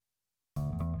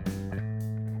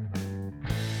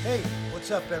Hey,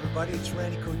 what's up, everybody? It's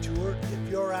Randy Couture. If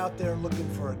you're out there looking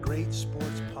for a great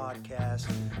sports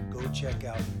podcast, go check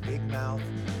out Big Mouth,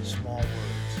 Small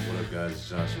Words. What up, guys? It's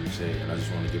Johnson Rute, and I just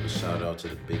want to give a shout out to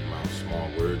the Big Mouth Small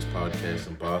Words podcast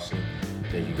in Boston.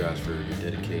 Thank you guys for your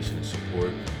dedication and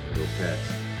support. Go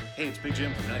Pats. Hey, it's Big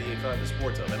Jim from 98.5 The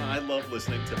Sports Hub, and I love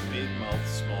listening to Big Mouth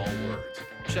Small Words.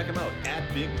 Check them out at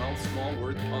Big Mouth Small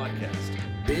Words Podcast.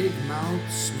 Big Mouth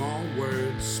Small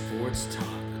Words Sports Talk.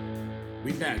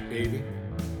 We back, baby.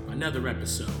 Another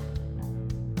episode.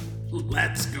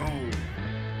 Let's go.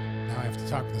 Now I have to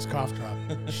talk with this cough drop.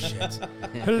 Shit.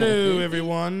 Hello,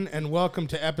 everyone, and welcome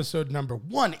to episode number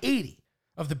 180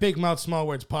 of the Big Mouth Small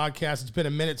Words podcast. It's been a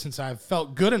minute since I've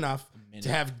felt good enough to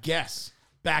have guests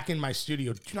back in my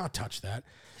studio. Do not touch that.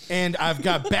 And I've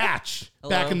got Batch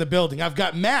back in the building. I've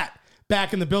got Matt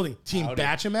back in the building. Team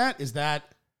Batch-a-Matt, is that...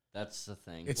 That's the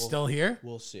thing. It's still here?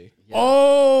 We'll see. Yeah.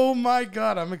 Oh, my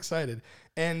God. I'm excited.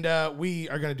 And we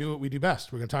are going to do what we do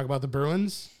best. We're going to talk about the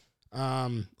Bruins.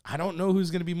 I don't know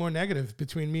who's going to be more negative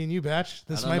between me and you, Batch.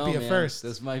 This might be a first.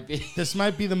 This might be. This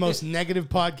might be the most negative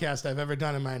podcast I've ever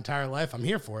done in my entire life. I'm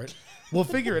here for it. We'll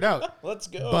figure it out. Let's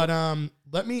go. But I'm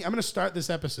going to start this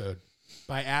episode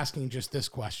by asking just this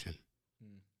question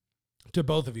to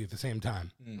both of you at the same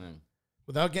time,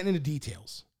 without getting into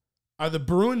details. Are the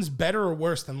Bruins better or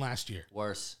worse than last year?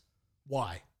 Worse.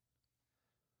 Why?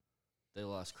 They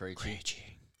lost Krejci.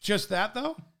 Just that,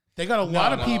 though? They got a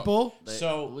lot of people.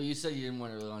 Well, you said you didn't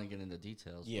really want to get into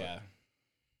details. Yeah.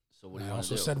 So what do I you want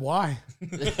to also do? said why.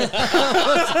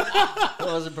 I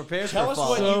wasn't prepared Tell for us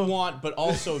follow. what you want, but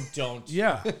also don't.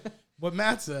 Yeah. What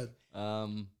Matt said.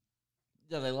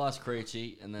 Yeah, they lost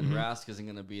Krejci, and then Rask isn't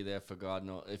going to be there for God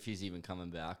knows if he's even coming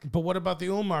back. But what about the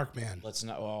Ullmark man? Let's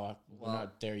not. Well, we're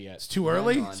not there yet. It's too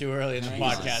early? Hang on. Too early in the Hang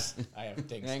on. podcast. I have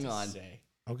things Hang to on. say.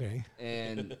 Okay.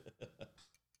 And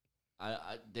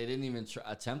they didn't even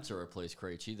attempt to replace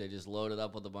Krejci. They just loaded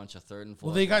up with a bunch of third and fourth.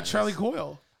 Well, they got liners. Charlie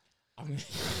Coyle.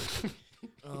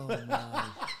 Oh man.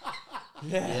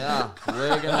 Yeah,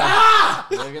 we're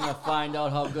gonna find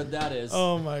out how good that is.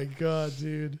 Oh, my God,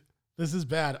 dude. This is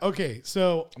bad. Okay,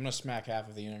 so I'm gonna smack half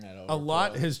of the internet over. a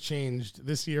lot has changed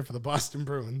this year for the Boston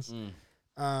Bruins.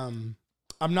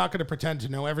 I'm not going to pretend to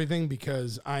know everything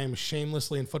because I am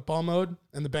shamelessly in football mode,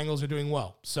 and the Bengals are doing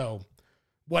well. So,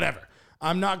 whatever.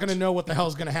 I'm not going to know what the hell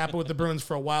is going to happen with the Bruins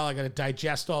for a while. I got to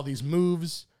digest all these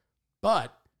moves.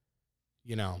 But,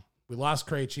 you know, we lost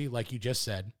Krejci, like you just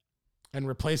said, and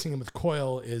replacing him with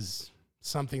Coyle is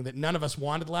something that none of us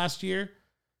wanted last year,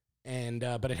 and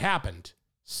but it happened.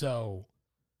 So,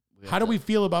 how do we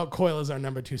feel about Coyle as our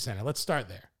number 2 center? Let's start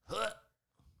there.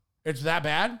 It's that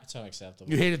bad? It's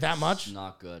unacceptable. You hate it that much? It's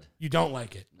not good. You don't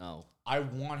like it? No. I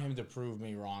want him to prove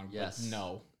me wrong. Yes. But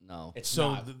no. No. It's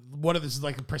So, not. what is this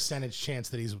like a percentage chance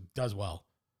that he does well?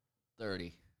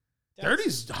 30.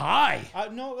 30's high.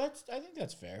 No, I think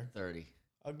that's fair. 30.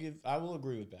 I will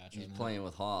agree with Batch. He's on that. playing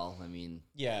with Hall. I mean,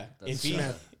 Yeah. That's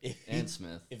Smith. and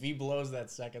Smith. If he blows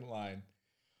that second line,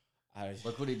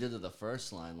 Look what he did to the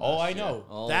first line. Oh, last I year. know.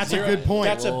 Oh, That's my a good point.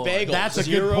 That's a Lord. bagel. That's a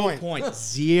good 0 point. point.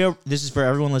 Zero. This is for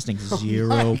everyone listening. 0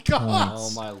 my God.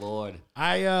 points. Oh my Lord.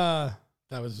 That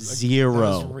was Zero.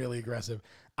 That was really aggressive.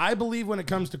 I believe when it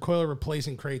comes to Coyle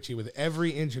replacing Krejci with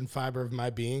every inch and fiber of my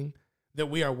being, that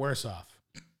we are worse off.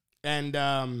 And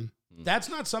that's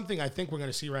not something I think we're going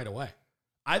to see right away.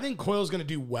 I think Coyle's going to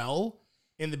do well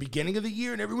in the beginning of the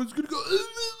year, and everyone's going to go,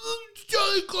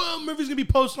 Charlie Coyle. Murphy's going to be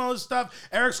posting all this stuff.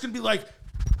 Eric's going to be like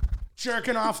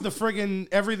jerking off the friggin'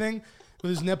 everything with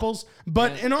his nipples.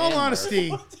 But in all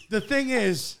honesty, the thing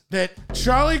is that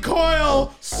Charlie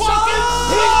Coyle fucking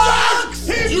sucks!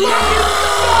 He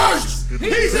sucks!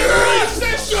 He's a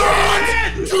piece of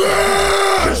shit!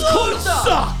 Coyle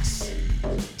sucks!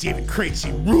 David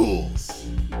Krejci rules.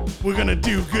 We're gonna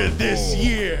do good this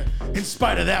year in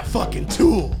spite of that fucking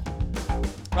tool.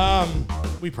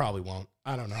 We probably won't.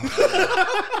 I don't know.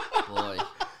 Boy.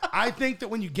 I think that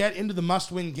when you get into the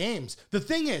must-win games, the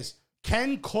thing is,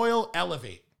 can Coyle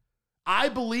elevate? I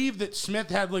believe that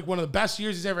Smith had like one of the best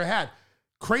years he's ever had.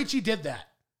 Krejci did that.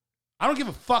 I don't give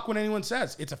a fuck what anyone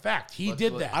says. It's a fact. He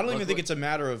did that. I don't even think it's a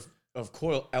matter of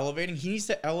Coyle elevating. He needs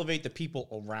to elevate the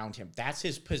people around him. That's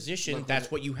his position.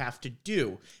 That's what you have to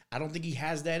do. I don't think he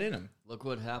has that in him. Look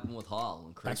what happened with Hall.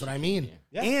 When That's Krejci what I came mean. here.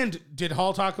 Yeah. And did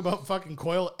Hall talk about fucking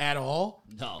Coyle at all?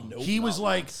 No. He was not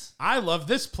like, once. I love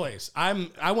this place.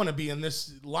 I want to be in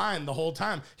this line the whole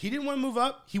time. He didn't want to move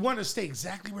up. He wanted to stay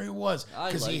exactly where he was I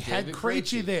because he like had David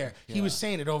Krejci Krejci. there. He was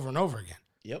saying it over and over again.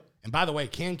 Yep. And by the way,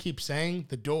 Can keeps saying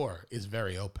the door is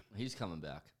very open. He's coming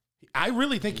back. I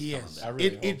really think he coming is. back. I really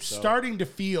hope It's so. starting to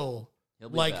feel He'll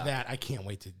be like back. that. I can't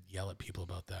wait to yell at people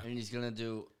about that. And he's gonna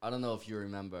do. I don't know if you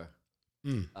remember.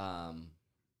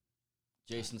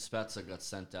 Jason Spezza got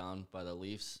sent down by the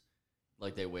Leafs,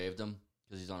 like they waived him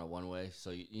because he's on a one-way.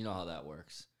 So you know how that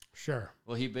works. Sure.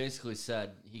 Well, he basically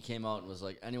said he came out and was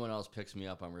like, anyone else picks me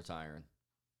up, I'm retiring.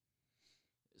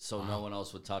 So no one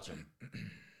else would touch him.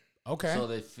 Okay. So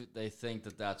they think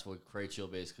that that's what Krejci will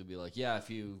basically be like. Yeah, if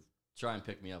you try and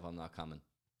pick me up, I'm not coming.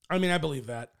 I mean, I believe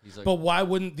that. He's like, But why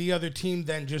wouldn't the other team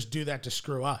then just do that to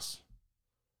screw us?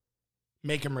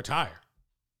 Make him retire.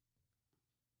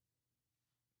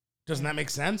 Doesn't that make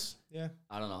sense? Yeah.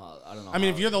 I don't know. I mean,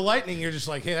 if you're the Lightning, you're just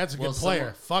like, hey, that's a good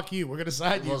player. Fuck you. We're going to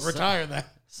sign you. Well, Retire that.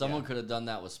 someone could have done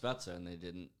that with Spezza, and they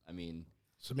didn't. I mean,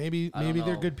 So maybe I don't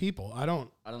they're know. good people. I don't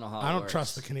know how. I it don't works.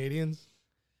 trust the Canadians.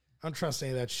 I don't trust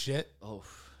any of that shit. Oh,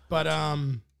 But all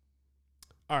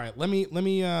right, let me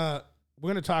we're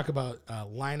going to talk about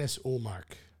Linus Ullmark.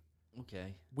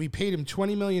 okay. We paid him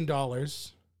 $20 million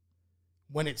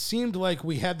when it seemed like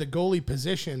we had the goalie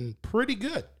position pretty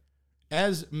good.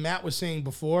 As Matt was saying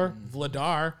before,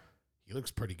 Vladar, he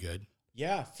looks pretty good.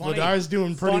 Yeah, funny. Vladar's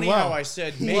doing pretty funny well. how I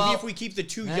said maybe Well, if we keep the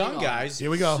two hang young on. guys, Here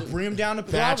we go. bring them down to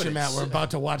Providence. Batchamat, we're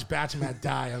about to watch Batchamat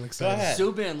die. I'm excited. ahead.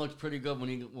 Subban looked pretty good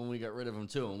when we got rid of him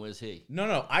too. And where's he?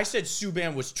 No, I said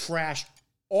Subban was trash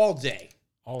all day.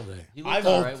 All day. He looked I've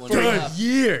all right when for he left.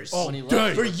 years. When he Oh, left,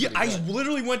 he For looked ye- pretty I good.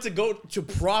 literally went to go to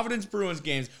Providence Bruins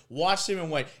games, watched him,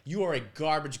 and went, "You are a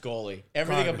garbage goalie.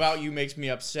 Everything Garbage. about you makes me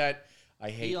upset. I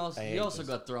hate." He also, I hate he also this."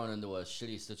 got thrown into a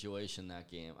shitty situation that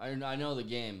game. I know the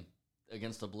game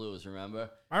against the Blues. Remember?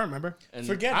 I remember. And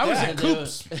Forget I was that. at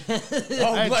Coops.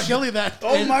 Oh I had my chili that.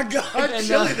 Oh my god! and,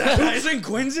 Chili that Coops and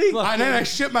Quincy. And then I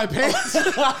shit my pants,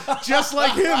 just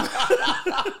like him.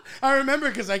 I remember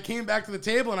because I came back to the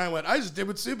table and I went, I just did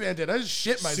what Subban did. I just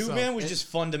shit myself. Subban was just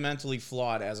fundamentally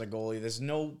flawed as a goalie. There's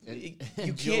no, you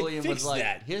can't Julian fix was like,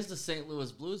 that. "Here's the St.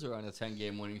 Louis Blues are on a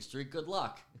 10-game winning streak. Good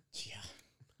luck."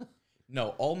 Yeah.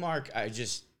 No, Ullmark,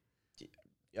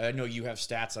 I know you have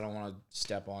stats. I don't want to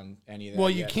step on any of that. Well,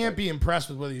 you yet, can't but be impressed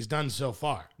with what he's done so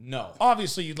far. No.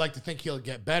 Obviously, you'd like to think he'll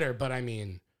get better, but I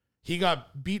mean, he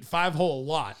got beat 5-hole a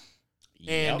lot,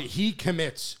 and Yep. he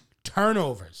commits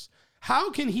turnovers. How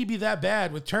can he be that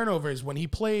bad with turnovers when he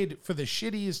played for the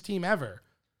shittiest team ever?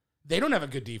 They don't have a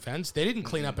good defense. They didn't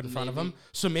clean up in front of him,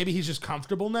 so maybe he's just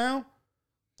comfortable now,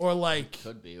 or like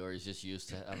Could be, or he's just used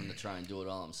to having to try and do it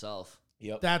all himself.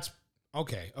 Yep. that's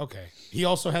okay. Okay, he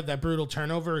also had that brutal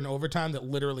turnover in overtime that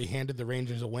literally handed the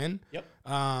Rangers a win. Yep.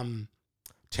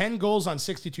 10 goals on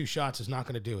 62 shots is not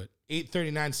going to do it.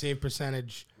 839 save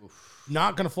percentage.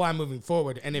 Not going to fly moving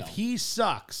forward. And if he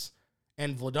sucks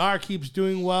and Vladar keeps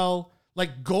doing well,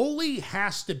 like goalie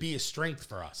has to be a strength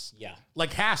for us. Yeah.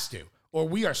 Like has to. Or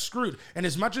we are screwed. And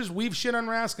as much as we've shit on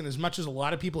Rask and as much as a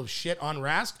lot of people have shit on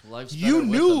Rask, Life's you better with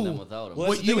him knew than without him. Well,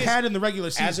 what the you thing is, had in the regular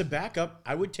season. As a backup,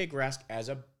 I would take Rask as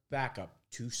a backup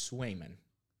to Swayman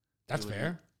That's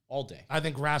fair. all day. I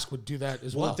think Rask would do that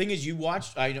as Well, well. the thing is, you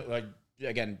watched. I know.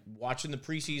 Again, watching the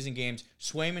preseason games,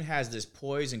 Swayman has this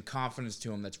poise and confidence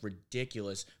to him that's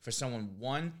ridiculous for someone,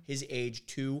 one, his age,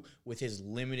 two, with his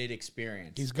limited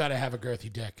experience. He's got to have a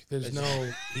girthy dick. There's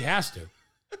no, he has to.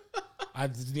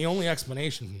 It's the only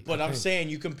explanation. But I I'm think. saying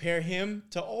you compare him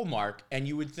to Ullmark, and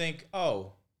you would think,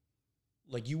 oh,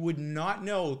 like you would not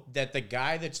know that the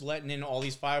guy that's letting in all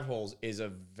these 5 holes is a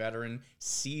veteran,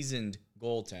 seasoned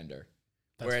goaltender.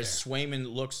 Whereas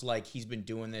Swayman looks like he's been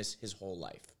doing this his whole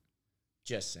life.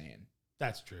 Just saying.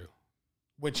 That's true.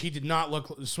 Which he did not look.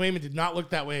 Swayman did not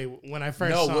look that way when I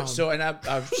first No, saw him. so and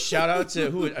I shout out to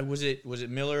who was it? Was it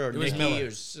Miller or It was Nicky? Miller. It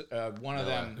was one of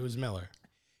them. It was Miller.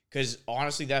 Because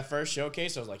honestly, that first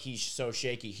showcase, I was like, he's so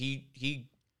shaky. He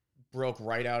broke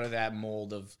right out of that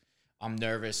mold of I'm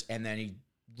nervous, and then he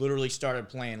literally started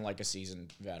playing like a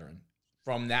seasoned veteran.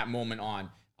 From that moment on,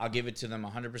 I'll give it to them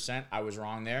 100%. I was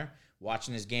wrong there.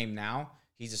 Watching his game now,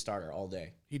 he's a starter all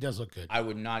day. He does look good. I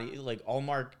would not like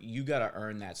Ullmark. You got to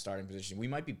earn that starting position. We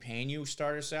might be paying you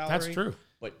starter salary. That's true.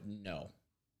 but no.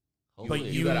 But Hopefully-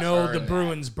 you gotta know earn the that.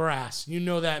 Bruins brass. You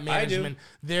know that I do. management.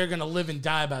 They're going to live and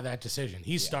die by that decision.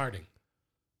 He's starting.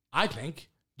 I think.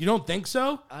 You don't think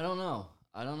so? I don't know.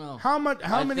 How much?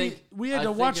 How I many? think- We had I to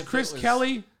think watch if it Chris was-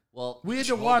 Kelly. Well, We had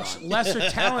to hold watch on. lesser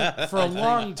talent for a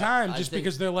long time I just think-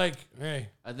 because they're like, hey,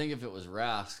 I think if it was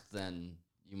Rask, then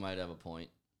you might have a point.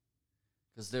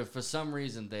 Because for some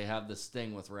reason they have this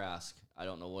thing with Rask. I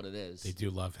don't know what it is. they do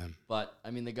love him. But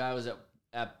I mean, the guy was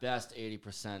at best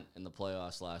 80% in the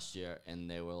playoffs last year, and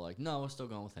they were like, "No, we're still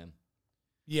going with him."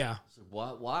 Yeah. So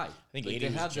why? I think Like, 80 they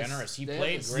was have this- generous. He they have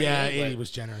played this- great. Yeah, but- 80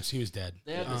 was generous. He was dead.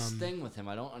 They have this thing with him.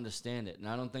 I don't understand it, and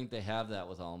I don't think they have that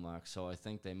with Allmark. So I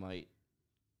think they might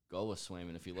go with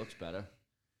Swayman if he looks better.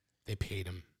 They paid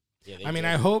him. Yeah, they I mean, did.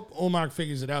 I hope Ullmark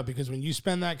figures it out because when you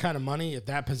spend that kind of money at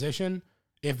that position,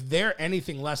 if they're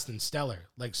anything less than stellar,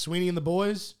 like Sweeney and the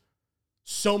boys,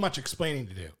 so much explaining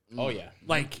to do. Oh yeah.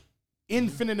 Like,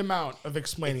 infinite amount of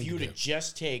explaining If you to were do. to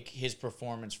just take his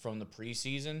performance from the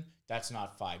preseason, that's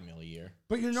not $5 million a year.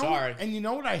 But you know, Sorry. and you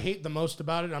know what I hate the most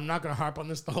about it? I'm not going to harp on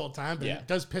this the whole time, but Yeah. it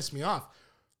does piss me off.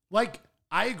 Like,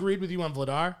 I agreed with you on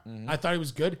Vladar. Mm-hmm. I thought he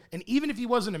was good. And even if he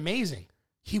wasn't amazing,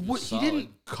 he solid.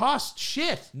 didn't cost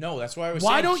shit. No, that's why I was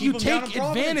Why saying don't keep you him down take in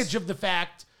Providence. advantage of the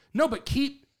fact? No, but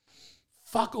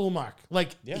fuck Ullmark.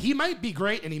 Like, Yeah. he might be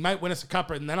great and he might win us a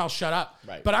cup, and then I'll shut up.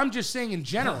 Right. But I'm just saying in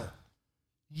general,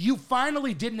 you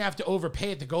finally didn't have to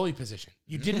overpay at the goalie position.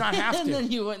 You did not have to. And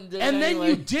then you went and did it And then anyway.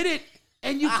 you did it,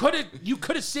 and you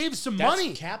could have saved some That's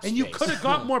money, cap and you space. could have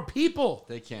got more people.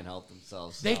 They can't help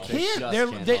themselves. They No. can't. just They're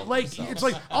can't they help like themselves. it's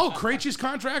like, oh, Krejci's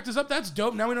contract is up. That's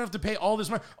dope. Now we don't have to pay all this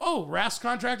money. Oh, Rask's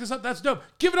contract is up. That's dope.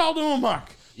 Give it all to Ullmark.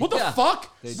 What Yeah. the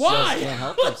fuck? They Why? just can't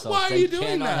help Like, themselves. why are They you doing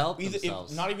cannot that? help Either,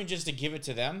 themselves. not even just to give it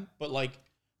to them, but like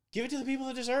give it to the people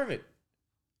that deserve it.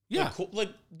 Yeah. Like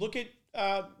look at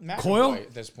McAvoy Coyle?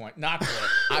 at this point. Not Coyle.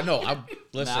 I know.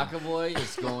 Listen. McAvoy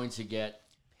is going to get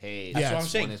paid. That's Yeah, what I'm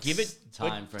it's saying. when it's Give it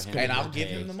time for him. and to I'll get give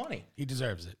paid. him the money. He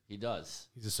deserves it. He does.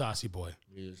 He's a saucy boy.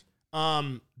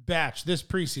 Batch, this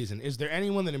preseason, is there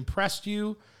anyone that impressed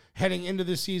you heading into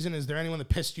this season? Is there anyone that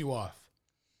pissed you off?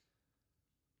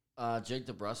 Jake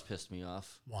DeBrus pissed me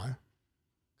off Why?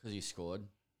 because he scored.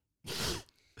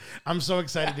 I'm so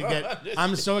excited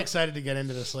to get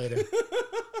into this later.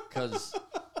 Because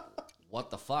what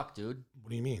the fuck, dude? What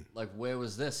do you mean? Like, where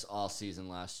was this all season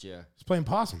last year? He's playing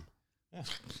possum.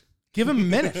 Give him a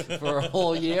minute. For a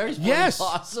whole year? He's Yes.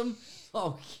 playing awesome.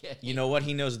 Okay. You know what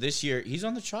he knows this year? He's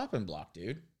on the chopping block,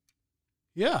 dude.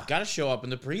 Yeah. Got to show up in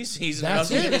the preseason.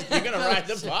 That's else it. You're gonna ride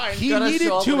the vine. He gotta needed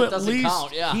show up to when it at doesn't least.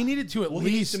 count, yeah. He needed to at Well, he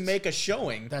needs least. to make a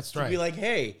showing. That's to right. be like,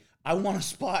 hey, I want a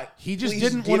spot. He just Please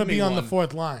didn't give want to me be on the one.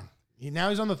 fourth line. Now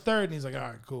he's on the third, and he's like, all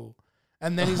right, cool.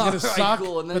 And then he's gonna All right, suck,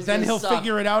 cool, and then but he's then gonna he'll suck.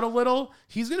 figure it out a little.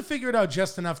 He's gonna figure it out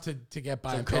just enough to get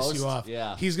by To and piss coast? you off.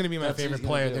 Yeah. He's gonna be my That's what he's favorite gonna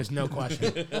player. do. There's no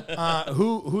question.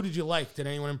 Who did you like? Did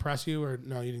anyone impress you, or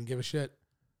no? You didn't give a shit.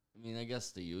 I mean, I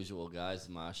guess the usual guys,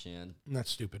 Marchand. That's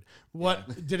stupid.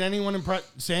 What did anyone impress?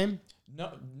 Same. No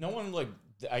one like.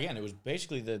 Again, it was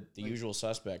basically the usual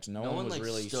suspects. No, No one was like,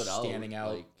 really stood standing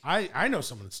out. Like, I know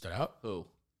someone that stood out. who?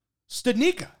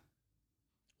 Studnicka.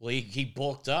 Well, he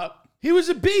bulked up. He was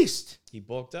a beast. He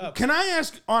bulked up. Can I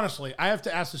ask honestly? I have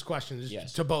to ask this question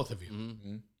Yes. to both of you.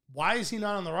 Mm-hmm. Why is he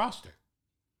not on the roster?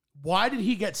 Why did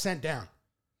he get sent down?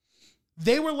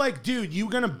 They were like, dude, you're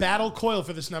going to battle Coyle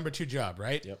for this number 2 job,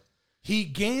 right? Yep. He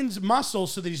gains muscle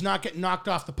so that he's not getting knocked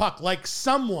off the puck like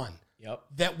someone Yep.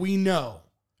 that we know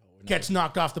gets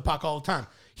knocked off the puck all the time.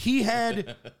 He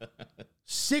had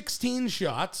 16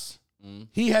 shots.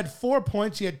 He had 4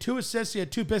 points. He had 2 assists. He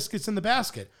had 2 biscuits in the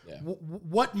basket. Yeah.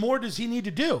 What more does he need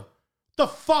to do? The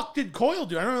fuck did Coyle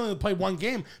do? I don't really play one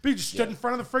game, but he just stood in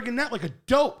front of the friggin' net like a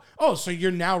dope. Oh, so you're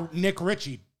now Nick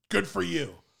Ritchie. Good for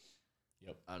you.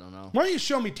 I don't know. Why don't you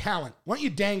show me talent? Why don't you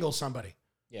dangle somebody?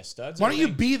 Yeah, studs. Why don't you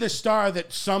everything. be the star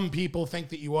that some people think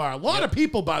that you are? A lot of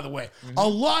people, by the way, a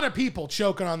lot of people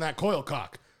choking on that Coyle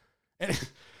cock. And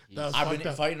that was I've fucked been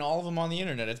up. fighting all of them on the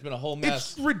internet. It's been a whole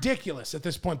mess. It's ridiculous at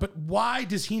this point. But why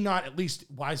does he not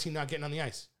why is he not getting on the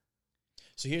ice?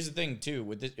 So here's the thing, too.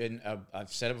 With this, and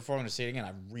I've said it before. I'm going to say it again.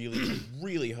 I really,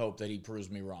 really hope that he proves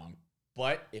me wrong.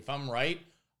 But if I'm right,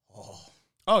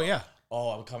 Oh, yeah.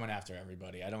 I'm coming after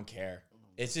everybody. I don't care.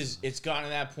 It's gotten to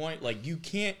that point. Like, you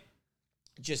can't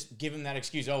just give him that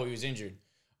excuse. Oh, he was injured.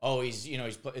 Oh, it's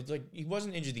like he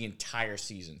wasn't injured the entire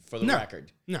season. For the No.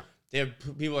 record, No. there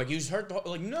are people like he was hurt.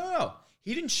 Like, no,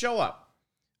 he didn't show up.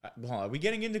 Hold on, are we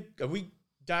diving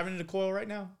into Coyle right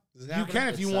now? Is that You happening?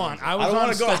 can if you sounds want. like- I I was don't on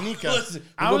want to go. Studnicka. Listen,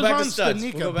 I we'll was go back on to studs.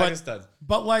 Studnicka, We'll go back to studs.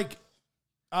 but like,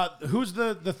 who's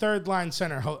the third line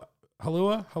center? Halua? I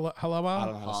don't know Halawa?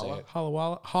 how to say it.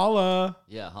 Halawala? Hala.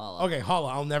 Yeah, Holla. Okay, Hala.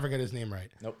 I'll never get his name right.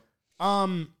 Nope.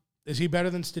 Is he better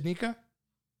than Studnicka?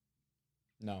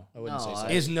 No, I wouldn't No, say so.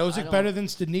 I- Is Nozick don't- better than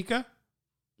Studnicka?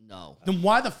 No. Then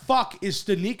why the fuck is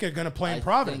Studnicka going to play in I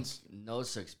Providence? think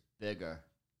Nosik's bigger,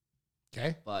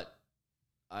 Okay. but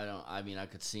I mean, I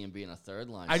could see him being a third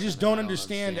line. I just center. don't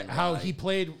understand how why. he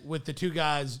played with the 2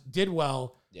 guys, did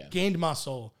well, Yeah. gained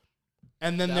muscle,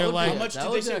 and then That they're would be like, a- How much that did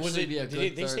would they say? Was actually it? be a Did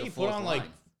good they say third he or put on fourth like?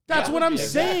 line. that's Yeah, what I'm yeah,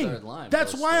 saying. third line,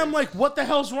 That's those why I'm three. like, what the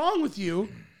hell's wrong with you?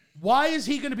 Why is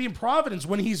he going to be in Providence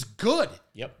when he's good?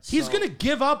 Yep. He's So- going to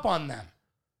give up on them.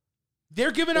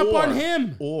 They're giving up on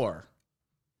him. Or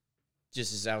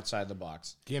just is outside the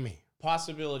box. Gimme.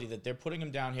 Possibility that they're putting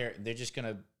him down here. They're just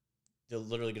gonna they're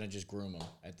literally going to just groom him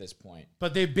at this point.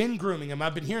 But they've been grooming him.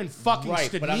 I've been hearing fucking Right,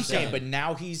 but I'm Studnicka. saying, but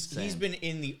now he's Same. been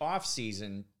in the off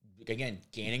season again,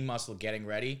 gaining muscle, getting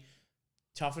ready,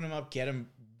 toughen him up, get him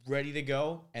ready to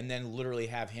go, and then literally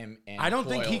have him. And I don't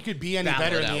think Coyle he could be any battle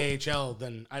better it in out. the AHL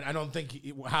than I don't think.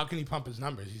 How can he pump his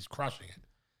numbers? He's crushing it.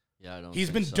 Yeah, I don't. He's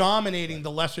think been so. dominating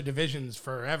the lesser divisions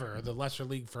forever, or the lesser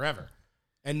league forever,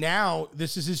 and now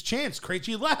this is his chance.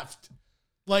 Krejci left.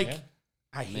 Like, Yeah.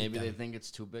 I hate Maybe them. they think it's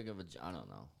too big of a. I don't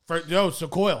know. So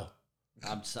Coyle.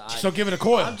 I'm sorry. So give it a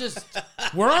Coyle. I'm just.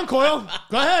 We're on Coyle.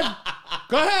 Go ahead.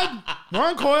 Go ahead. We're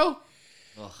on Coyle.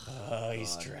 Oh,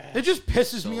 he's trash. It just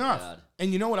pisses So me off. bad.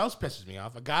 And you know what else pisses me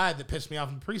off? A guy that pissed me off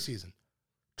in preseason.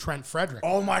 Trent Frederick.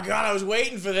 Oh my God, I was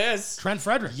waiting for this. Trent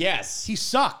Frederick. Yes. He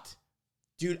sucked.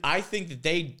 Dude, I think that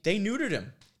they neutered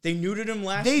him. They neutered him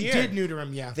last They year. did neuter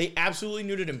him, yeah. They absolutely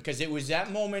neutered him because it was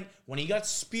that moment when he got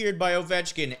speared by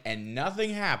Ovechkin and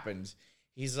nothing happened.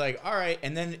 He's like, all right.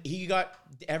 And then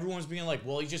everyone's being like,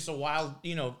 well, he's just a wild,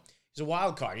 he's a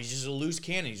wild card. He's just a loose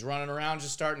cannon. He's running around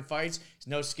just starting fights. There's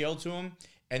no skill to him.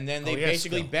 And then they he has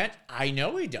basically skill. bent. I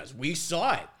know he does. We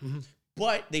saw it.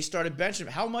 But they started benching him.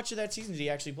 How much of that season did he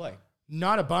actually play?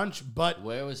 Not a bunch, but,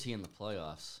 Where was he in the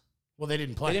playoffs? well, they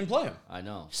didn't play. They didn't play him. I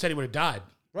know. He said he would have died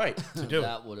Right. to do it.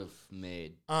 That would have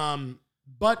made.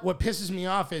 But what pisses me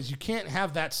off is you can't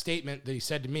have that statement that he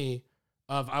said to me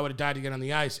of I would have died to get on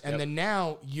the ice, and Yep. then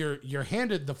now you're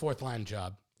handed the fourth line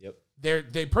job. Yep.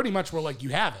 They pretty much were like, you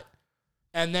have it.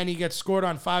 And then he gets scored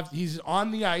on 5. He's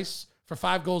on the ice for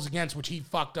 5 goals against, which he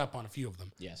fucked up on a few of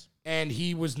them. Yes. And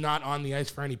he was not on the ice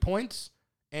for any points.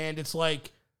 And it's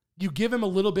like, you give him a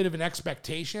little bit of an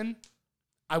expectation.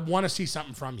 I want to see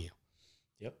something from you.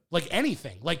 Yep. Like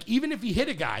anything. Like even if he hit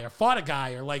a guy or fought a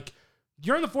guy or like,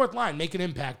 you're in the fourth line, make an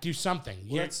impact, do something.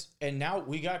 You're- And now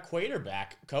we got Quater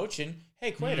back coaching.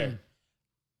 Hey, Quater,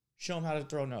 show him how to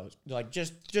throw nose. Like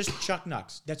just Chuck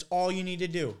Knucks. That's all you need to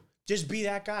do. Just be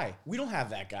that guy. We don't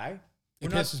have that guy. It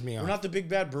We're not- pisses me off. We're not the big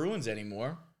bad Bruins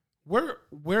anymore.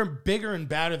 We're bigger and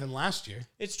badder than last year.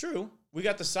 It's true. We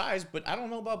got the size, but I don't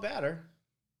know about batter.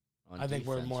 On I think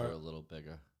we're defense, more- a little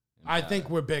bigger. and I think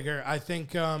better. we're bigger. I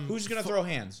think Who's gonna throw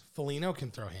hands? Foligno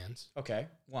can throw hands. Okay,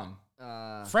 one.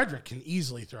 Frederick can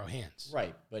easily throw hands.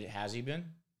 Right, but has he been?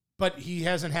 But he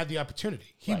hasn't had the opportunity.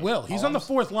 He Right. will. He's All on the I'm-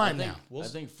 fourth I line think, now. We'll I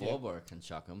think s- yeah. Forber can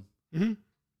chuck him. I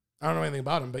don't know anything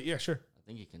about him, but yeah, sure. I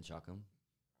think he can chuck him.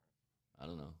 I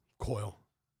don't know. Coyle.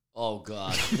 Oh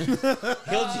God.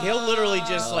 He'll literally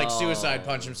just like suicide Oh,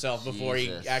 punch himself before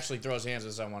Jesus. he actually throws hands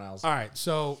with someone else. All right,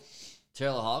 so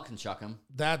Taylor Hall can chuck him.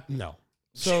 no.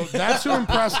 So that's who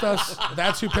impressed us.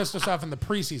 That's who pissed us off in the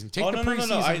preseason. Take Oh the no,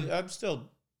 preseason. I'm still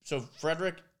so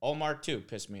Frederick Allmark too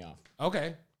pissed me off.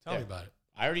 Okay, tell me Yeah. about it.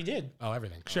 I already did. Oh,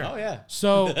 everything. Sure. Oh yeah.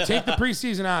 So take the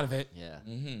preseason out of it. Yeah.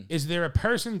 Is there a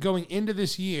person going into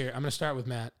this year? I'm going to start with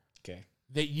Matt. Okay.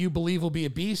 That you believe will be a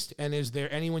beast, and is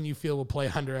there anyone you feel will play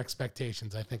under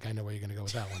expectations? I think I know where you're going to go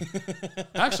with that one.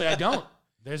 Actually, I don't.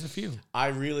 There's a few.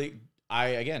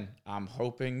 I'm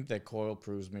hoping that Coyle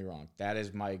proves me wrong. That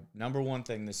is my number one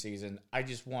thing this season. I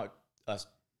just want a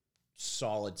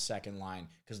solid second line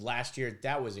because last year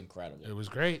that was incredible. It was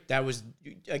great. That was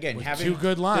again With having two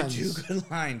good lines. The 2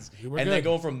 good lines, You were and then good.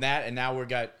 go from that, and now we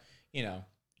got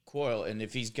Coyle, and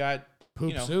if he's got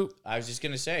Poop soup. I was just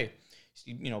gonna say,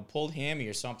 pulled hammy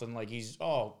or something like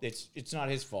it's not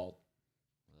his fault.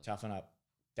 Toughen up.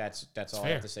 That's all I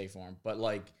fair. have to say for him. But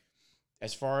like,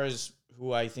 as far as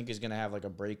who I think is gonna have like a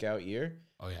breakout year,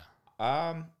 Oh, yeah.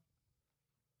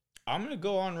 I'm gonna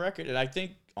go on record, and I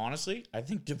think honestly,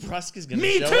 DeBrusk is gonna.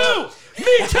 Me show too! up.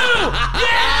 Me too!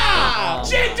 Yeah!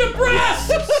 Jake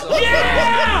DeBrusk!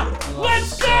 Yeah!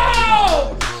 Let's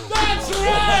go! That's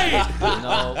right!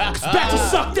 No. Back to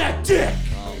suck that dick!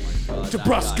 Oh my God. that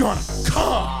DeBrusk guy- gonna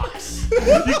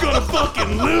come! You're gonna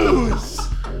fucking lose!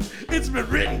 It's been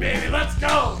written, baby. Let's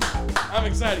go! I'm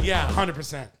excited. Yeah,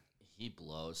 100%. He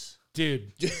blows.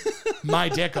 Dude, my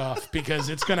dick off because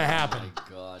it's gonna happen. My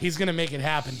God. He's gonna make it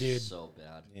happen, dude. so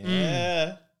bad.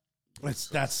 Yeah. That's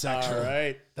sexual. All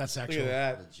right. That's Look sexual. at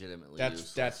that. Legitimately That's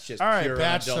useless. just All right, pure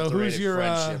Batch. So unadulterated who's your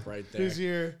friendship right there. who's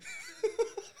your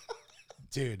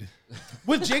dude?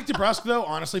 With Jake DeBrusk though,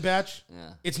 honestly, Batch,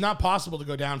 Yeah. it's not possible to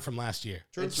go down from last year.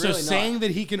 It's So really not. saying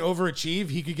that he can overachieve,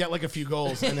 he could get like a few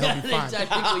goals and he'll be fine.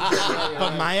 Technically, yeah,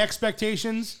 But my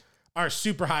expectations are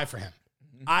super high for him.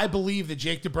 I believe that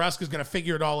Jake DeBrusk is going to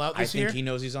figure it all out I this year. think he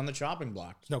knows he's on the chopping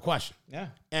block. No question. Yeah.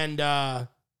 And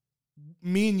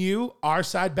me and you, our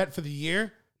side bet for the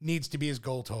year needs to be his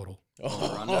goal total.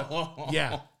 Over-under?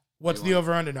 Yeah. What's the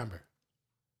over-under number?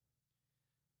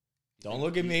 Don't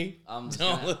look at me. I'm just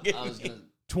Don't gonna, look at I was me. gonna,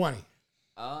 20.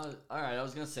 All right, I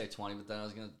was gonna say 20, but then I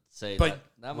was gonna say But-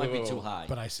 that might be Whoa. too high.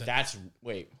 But I said That's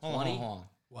hold 20? on.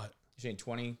 what? You're saying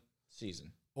 20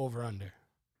 season. Over under.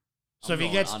 So I'm if he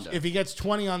going gets under. if he gets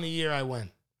 20 on the year, I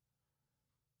win.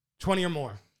 20 or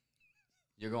more.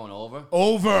 You're going over?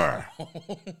 Over.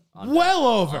 Under. Well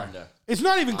over. Under. It's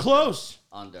not even close.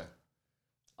 Under.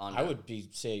 I would play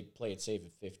it safe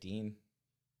at 15.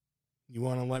 You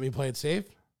want to let me play it safe?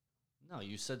 No,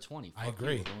 you said 20. I Fuck you,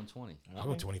 agree. We're going 20. I'll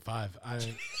go 25.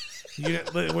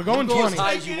 We're going Go as 20.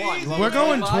 high as you want. You want We're me to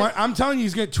going 25? 20. I'm telling you,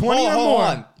 he's getting 20 or Hold more.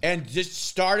 on. And just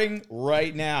starting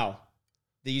right now,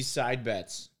 these side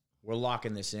bets, we're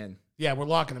locking this in. Yeah, we're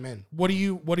locking him in. What do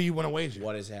you want to wager?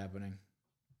 What is happening?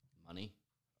 Money?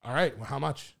 All right. Well, how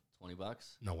much? $20?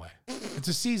 No way. It's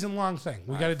a season long thing.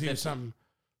 We All got to right, do 50. something.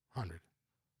 100.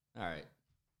 All right.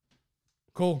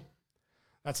 Cool.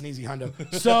 That's an easy hundo.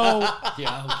 So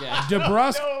Yeah, okay.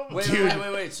 DeBrusque, Wait, dude.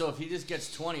 wait. So if he just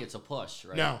gets 20, it's a push,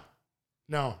 right?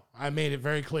 No. I made it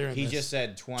very clear. In He this. just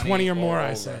said 20. 20 or more. I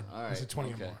over. said. All I right, said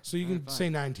 20 okay. or more. So you All can right, fine. say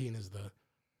 19 is the.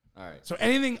 All right. So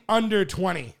anything under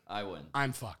 20, I win.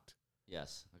 I'm fucked.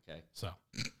 Yes. Okay. So,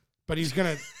 but he's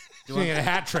gonna get a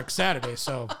hat trick Saturday.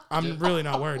 So I'm really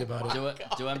not worried about it.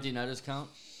 Do empty netters count?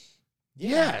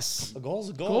 Yes. A goal's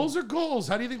a goal. Goals are goals.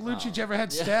 How do you think Lucic ever had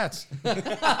stats?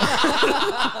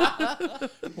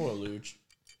 Poor Luch.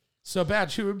 So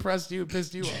bad. Who impressed you?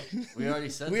 Pissed you off? We already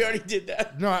said We that. already did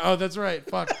that. No. Oh, that's right.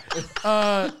 Fuck.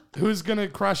 Who's gonna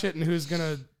crush it and who's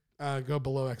gonna go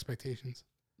below expectations?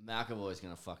 McAvoy's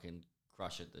going to fucking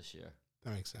crush it this year.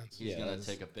 That makes sense. He's Yeah, going to that's-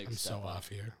 take a big I'm step so up. off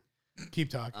here. Keep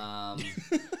talking.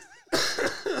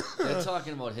 They're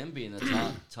talking about him being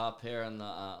the top pair on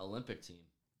the Olympic team.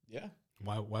 Yeah.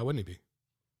 Why wouldn't he be?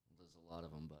 There's a lot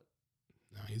of them, but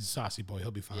No, he's a saucy boy.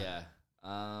 He'll be fine.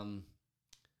 yeah.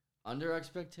 Under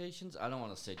expectations, I don't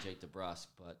want to say Jake DeBrusque,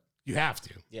 but You have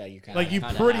to. Yeah, you kind Like you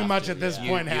kinda pretty have much to, at this yeah.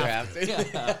 point you have to.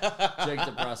 Jake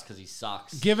DeBrusque because he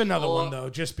sucks. Give another Or- one though,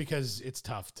 just because it's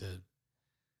tough to.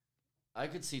 I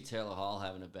could see Taylor Hall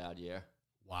having a bad year.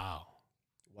 Wow,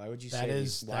 Why would you That say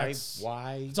is- why? that's-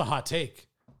 Why? it's a hot take.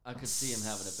 I could see him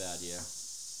having a bad year.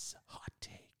 Hot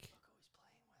take.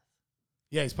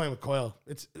 Yeah, he's playing with Coyle.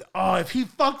 It's if he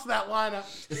fucks that lineup,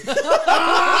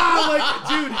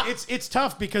 dude, it's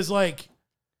tough because like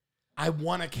I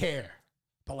want to care,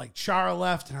 but like Chara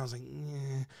left, and I was like,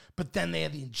 yeah. But then they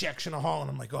had the injection of Hall, and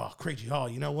I'm like, oh, Krejci Hall.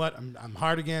 You know what? I'm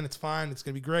hard again. It's fine. It's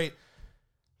gonna be great.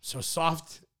 So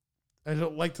soft. I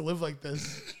don't like to live like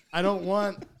this. I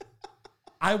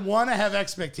want to have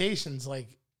expectations, like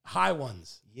high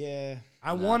ones. Yeah.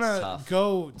 I That's want to tough.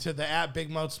 go to the at Big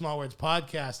Mouth Small Words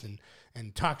podcast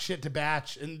and talk shit to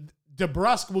Batch, and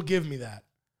DeBrusque will give me that.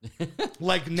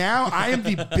 Like now, I am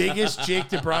the biggest Jake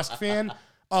DeBrusque fan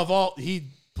of all.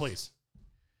 Please,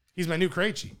 he's my new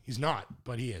Krejci. He's not,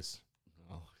 but he is.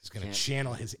 Oh, He's gonna can't-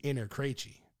 channel his inner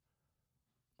Krejci.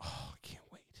 Oh, I can't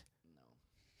wait. No,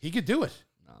 He could do it.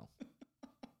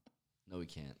 no, we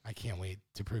can't. I can't wait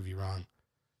to prove you wrong.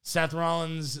 Seth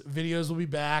Rollins videos will be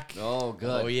back. Oh,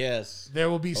 good. Oh yes. There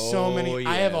will be so Oh, many.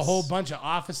 I have a yes. whole bunch of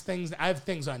office things. I have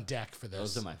things on deck for this.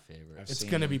 Those are my favorites. I've It's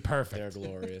seen gonna them. be perfect. They're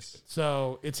glorious.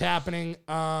 So it's happening.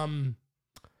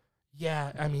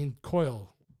 Yeah, I mean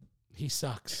Coyle, he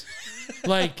sucks.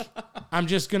 Like I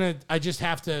just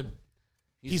have to.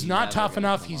 He's not never tough gonna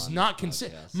enough. come He's on not this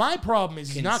consistent. podcast. My problem is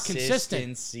he's not consistent.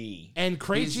 Consistency. And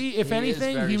Krejci, He if is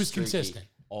anything, very he was streaky. consistent.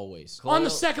 Always. On the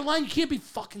Coyle- second line, you can't be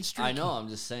fucking streaky. I know. I'm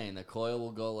just saying that Coyle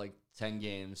will go like 10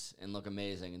 games and look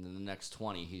amazing, and then the next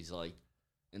 20, he's like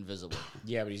invisible.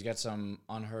 Yeah, but he's got some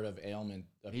unheard of ailment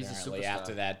He's a apparently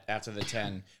superstar. after the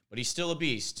 10. But he's still a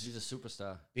beast. He's a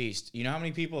superstar. Beast. You know how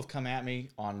many people have come at me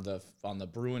on the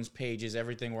Bruins pages,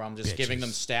 everything where I'm just giving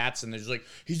them stats and they're just like,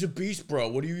 he's a beast, bro.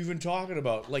 What are you even talking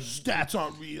about? Like Stats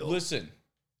aren't real. listen.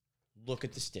 Look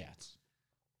at the stats.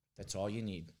 That's all you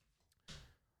need.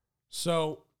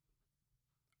 So,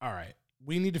 all right,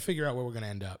 we need to figure out where we're going to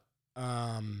end up.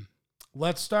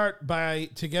 Let's start by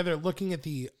together looking at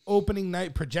the opening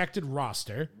night projected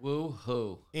roster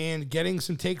Woo-hoo. and getting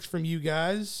some takes from you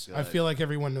guys. I Good. feel like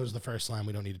everyone knows the first line.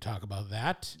 We don't need to talk about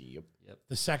that. Yep.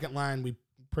 The second line, we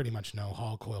pretty much know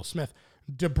Hall, Coyle, Smith.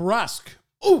 DeBrusque.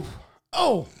 Ooh.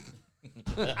 Oh.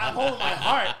 I hold my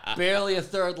heart. Barely a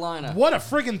third liner. What a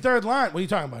friggin' third line. What are you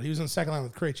talking about? He was in the second line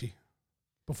with Krejci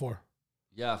before.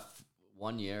 Yeah,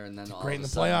 1 year, and then all Great of in a the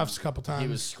sudden, playoffs a couple times. He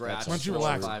was scratched Why don't you 4 or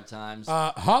relax? 5 times.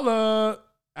 Holla.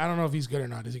 I don't know if he's good or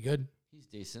not. Is he good? He's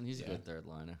decent. He's a good third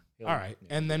liner. All right.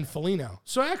 And then Foligno.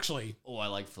 So actually, Oh, I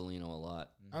like Foligno a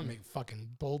lot. I'm making a fucking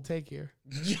bold take here.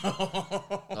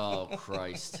 Oh,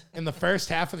 Christ. In the first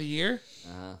half of the year,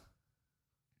 Uh-huh.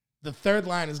 the third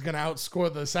line is going to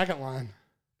outscore the second line.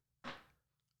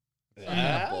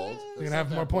 Not bold. They're That's gonna have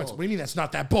not more that points. bold. What do you mean that's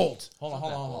not that bold? Hold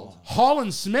on. Hall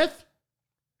and Smith,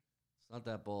 It's not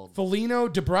that bold. Felino,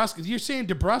 DeBrusque. You're saying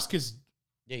DeBrusque is?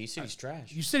 Yeah, you said he's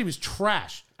trash. You said he was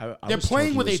trash. I They're was told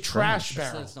playing he with a was trash I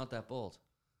said barrel. it's not that bold.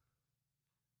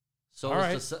 So All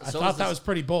right, is the, I so thought is that the- was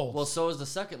pretty bold. Well, so is the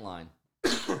second line.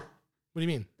 What do you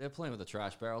mean? They're playing with a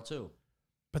trash barrel too.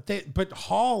 But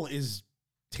Hall is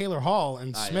Taylor Hall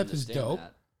and I Smith is understand dope.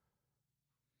 that.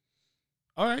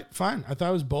 All right, fine. I thought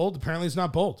it was bold. Apparently, it's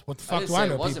not bold. What the I fuck didn't do say I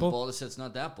know, it wasn't people? bold. I said it's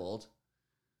not that bold.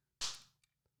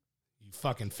 You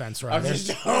fucking fence I'm rider. just-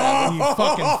 You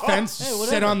fucking fence. Hey, sit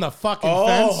whatever. on the fucking Oh.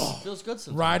 fence. Feels good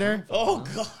sometimes. Rider. Oh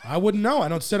god. I wouldn't know. I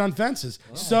don't sit on fences.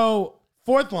 So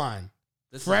fourth line,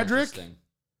 This is Frederick, interesting.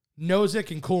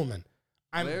 Nozick, and Kuhlman.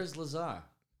 Where's Lazar?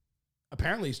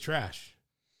 Apparently he's trash,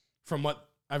 from what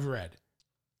I've read.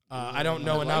 I don't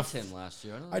know I enough. liked him last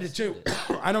year. I did too. understand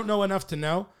it. I don't know enough to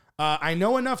know. I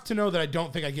know enough to know that I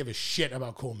don't think I give a shit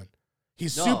about Kuhlman.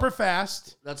 He's No. super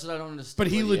fast, That's what I don't understand. but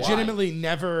he Like, legitimately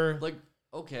never. why? Like,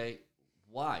 okay,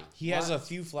 why? He has Why? a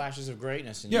few flashes of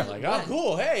greatness, and Yeah. you're like, oh,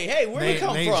 cool. Hey, where They- we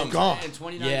come they from? gone. In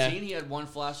 2019, Yeah. he had one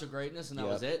flash of greatness, and that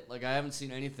Yep. was it. Like, I haven't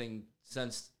seen anything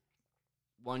since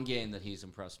one game that he's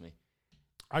impressed me.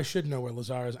 I should know where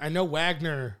Lazar is. I know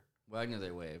Wagner, Wagner,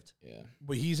 they waived. Yeah.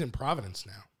 but he's in Providence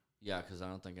now. Yeah, because I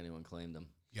don't think anyone claimed him.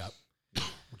 Yep,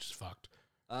 which is fucked.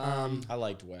 I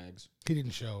liked Wags. He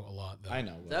didn't show a lot though. I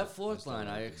know. That but fourth still line,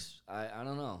 like I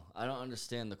don't know. I don't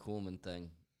understand the Kuhlman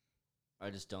thing. I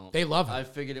just don't. They love him. I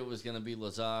figured it was going to be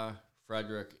Lazar,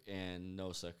 Frederick, and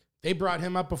Nosek. They brought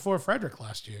him up before Frederick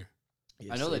last year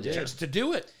it. I know they did. just to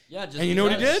do it. Yeah, just And you know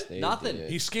what he because. did? They Nothing. did.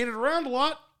 He skated around a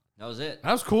lot. That was it.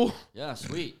 That was cool. Yeah,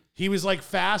 sweet. He was like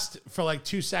fast for like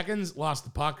 2 seconds, lost the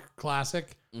puck. Classic.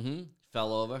 Mm-hmm.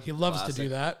 Fell over. He loves to do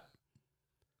Classic. that.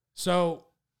 So,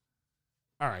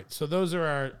 all right. So those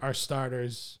are our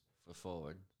starters. For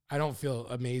forward. I don't feel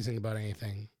amazing about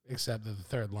anything except that the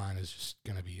third line is just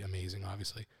going to be amazing,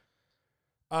 obviously.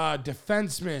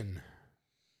 Defenseman,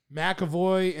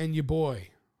 McAvoy and your boy,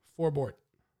 Forbort.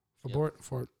 Forbort?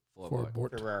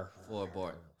 Forbort. Ferrer.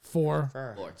 Forbort.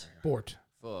 Ferrer. Bort. Forbort.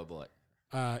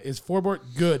 Forbort. Is Forbort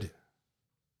good?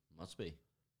 Must be.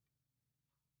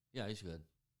 Yeah, he's good.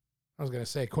 I was going to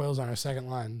say, Coyle's on our second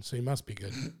line, so he must be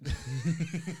good.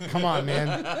 Come on,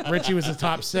 man. Richie was the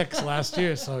top 6 last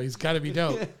year, so he's got to be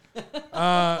dope.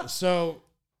 So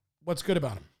what's good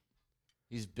about him?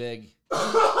 He's big.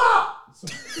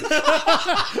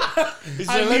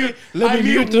 Let me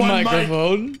mute the one mic.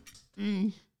 microphone.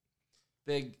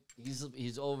 Big.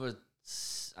 He's over.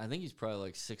 I think he's probably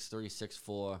like 6'3",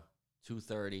 6'4",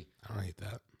 230. I don't hate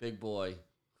that. Big boy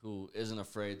who isn't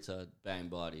afraid to bang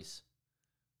bodies,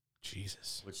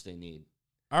 Jesus. which they need.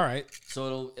 All right.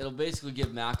 So it'll basically give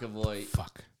McAvoy.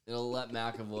 Fuck. It'll let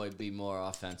McAvoy be more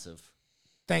offensive.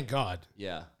 Thank God.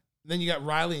 Yeah. Then you got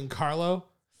Riley and Carlo.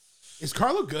 Is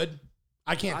Carlo good?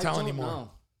 I can't tell don't anymore.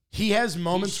 know. He has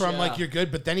moments where I'm like, yeah. you're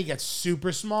good, but then he gets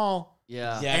super small,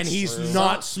 Yeah. Yeah. and That's he's true.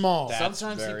 not small. That's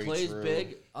Sometimes he very plays true.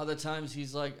 big. Other times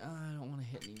he's like, I don't want to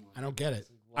hit anymore. I don't get it.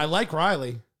 I like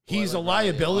Riley. He's like a Riley.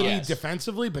 liability Yes.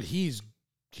 defensively, but he's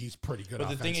pretty good. But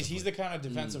the thing is, he's the kind of Mm.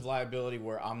 defensive liability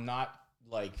where I'm not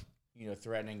like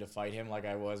threatening to fight him like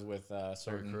I was with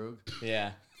certain. Krug.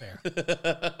 Yeah. fair.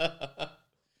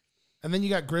 And then you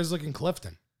got Grizzly and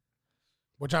Clifton,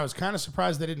 which I was kind of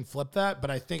surprised they didn't flip that,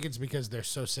 but I think it's because they're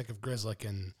so sick of Grizzly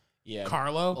and Yeah.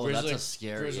 Carlo. Oh, that's a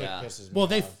scary. Grizzly Yeah. pisses me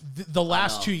Well, off. the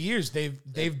last know. 2 years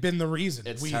they've been the reason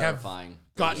It's we terrifying.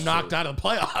 have got Those knocked two. out of the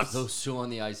playoffs. Those two on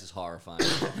the ice is horrifying.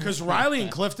 Because Riley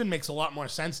and Clifton makes a lot more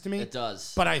sense to me. It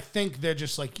does. But I think they're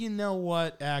just like, you know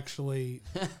what? Actually,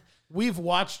 we've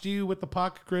watched you with the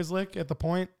puck, Grizzly, at the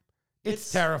point.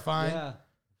 It's terrifying. Yeah.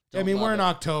 I mean, Don't we're love in it.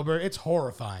 October. It's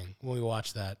horrifying when we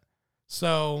watch that.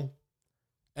 So,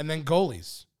 and then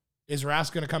goalies. Is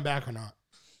Rask going to come back or not?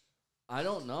 I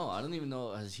don't know. I don't even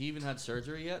know. Has he even had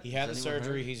surgery yet? He had the Has anyone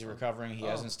surgery. heard? He's recovering. He Oh.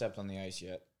 hasn't stepped on the ice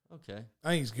yet. Okay. I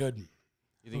think he's good. You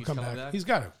He'll think he's come coming back. back? He's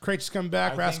got to. Krejci's coming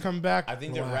back. Rask coming back. I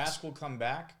think that Relax. Rask will come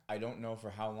back. I don't know for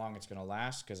how long it's going to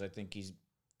last because I think he's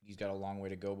got a long way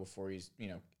to go before he's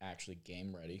actually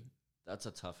game ready. That's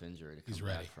a tough injury to come He's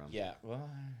back ready. from. Yeah. Well,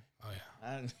 Oh yeah.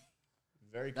 I'm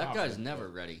very. That confident, guy's never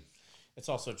but ready. It's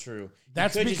also true. He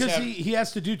That's could just because have- he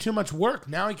has to do too much work.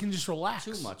 Now he can just relax.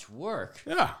 Too much work.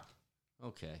 Yeah.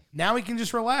 Okay. Now he can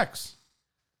just relax.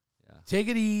 Yeah. Take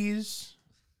it easy.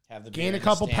 have the gain beard a and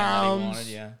couple stand that he pounds. wanted,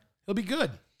 yeah. He'll be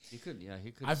good. He could. Yeah.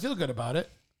 He could. I feel good about it.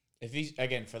 If he's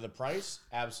again for the price,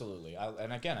 absolutely.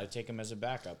 And again, I take him as a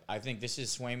backup. I think this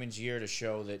is Swayman's year to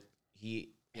show that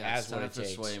he Yeah, has it's what time it for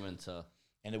takes. Swayman to.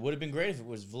 And it would have been great if it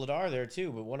was Vladar there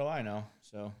too, but what do I know?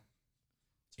 So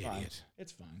fine. Idiot.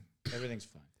 It's fine. Everything's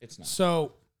fine. It's not.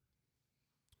 So,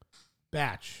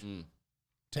 Batch, Mm.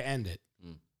 to end it,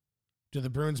 Mm. do the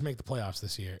Bruins make the playoffs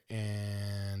this year?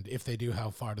 And if they do,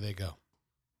 how far do they go?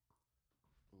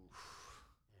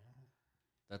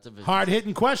 That division.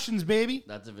 Hard-hitting questions, baby.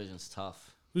 That division's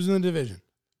tough. Who's in the division?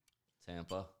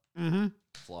 Tampa, Mm-hmm.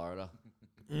 Florida,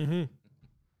 Mm-hmm.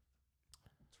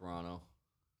 Toronto.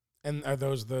 And are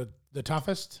those the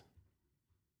toughest?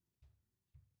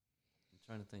 I'm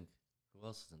trying to think. Who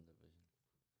else is in the division?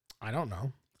 I don't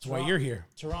know. That's why Toronto- you're here.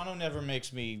 Toronto never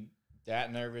makes me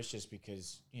that nervous just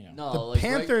because, you know. No, The like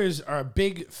Panthers are a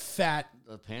big, fat,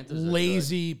 the Panthers are good.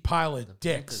 lazy pile The of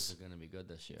dicks. Panthers are going to be good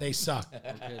this year. They suck.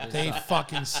 Okay, They suck.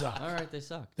 fucking suck. All right, they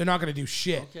suck. They're not going to do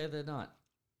shit. Okay, they're not.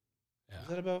 Is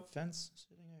that about fence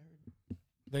sitting? I heard.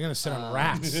 They're going to sit on Um,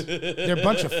 rats. They're a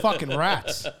bunch of fucking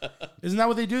rats. Isn't that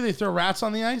what they do? They throw rats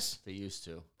on the ice? They used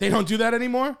to. They don't do that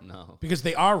anymore? No. Because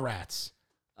they are rats.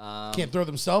 Can't throw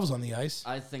themselves on the ice.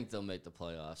 I think they'll make the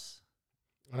playoffs.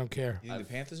 I don't care. You think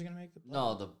the Panthers are going to make the playoffs?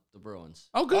 No, the Bruins.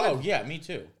 Oh, good. Oh, yeah, me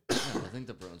too. Yeah, I think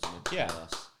the Bruins will make the Yeah.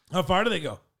 playoffs. How far do they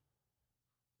go?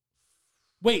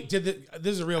 Wait, this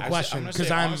is a real Actually, question I'm gonna because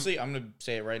say, I'm. honestly, I'm going to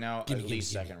say it right now. Gimme, At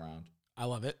least gimme. second round. I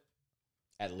love it.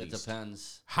 At It least.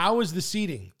 depends. How is the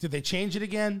seating? Did they change it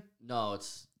again? No,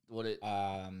 it's what it.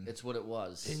 It's what it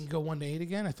was. Didn't go 1-8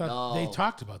 again. I thought they No.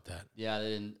 talked about that. Yeah, they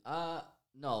didn't. No,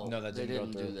 No, that they didn't go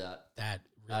didn't do through. that. That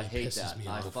really I hate pisses that. me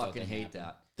I off. fucking Fucking hate happened.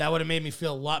 that. That would have made me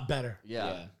feel a lot better.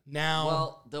 Yeah. Now,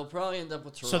 Well, they'll probably end up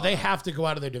with Toronto. so they have to go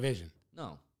out of their division.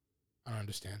 No, I don't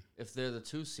understand. if they're the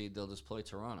 2 seed, they'll just play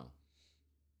Toronto.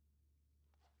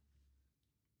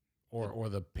 Or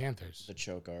the Panthers. The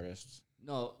choke artists.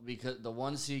 No, because the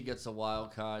 1 seed gets a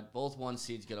wild card. Both 1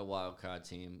 seeds get a wild card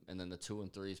team, and then the 2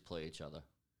 and 3s play each other.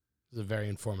 This is a very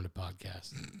informative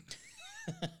podcast.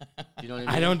 You know what I mean?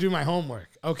 I don't do my homework.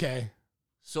 Okay.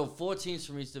 So 4 teams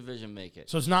from each division make it.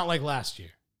 So it's not like last year.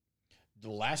 The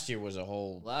last year was a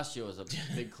whole. Last year was a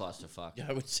big clusterfuck.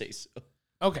 I would say so.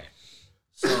 Okay.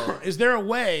 So Is there a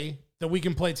way that we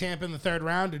can play Tampa in the third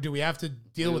round, or do we have to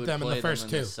deal we with would them in the play first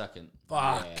them in two? the second.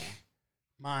 Fuck. Yeah.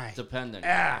 My Depending.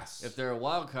 ass. If they're a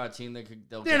wild card team, they'll They're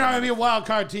get not going to them be a wild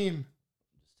card team.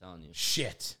 Just telling you.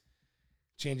 Shit.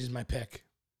 Changes my pick.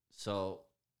 So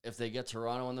if they get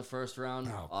Toronto in the first round,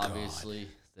 Oh, obviously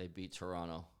they beat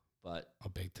Toronto. But Oh,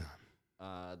 big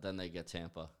time. then they get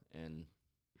Tampa, and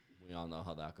we all know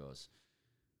how that goes.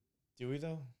 Do we,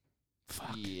 though?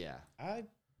 Fuck. Yeah.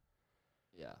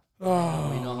 Yeah.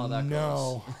 Oh, We know how that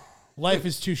no. Life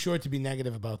is too short to be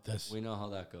negative about this. We know how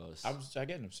that goes. I'm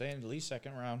saying at least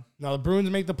second round. Now, the Bruins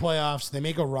make the playoffs. They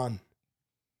make a run.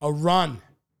 A run.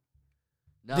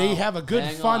 Now, They have a good,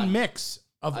 hang fun on. mix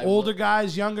of I older will-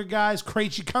 guys, younger guys.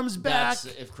 Krejci comes back.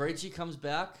 If Krejci comes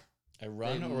back, A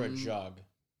run or a jog?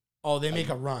 Oh, they make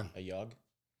a run. A yug?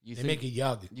 you They think make a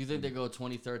yug. you think they go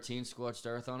 2013 scorched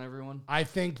earth on everyone? I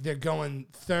think they're going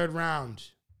third round,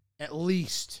 at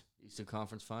least. Eastern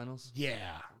Conference Finals?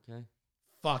 Yeah. Okay.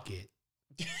 Fuck it.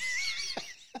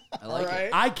 I like Alright.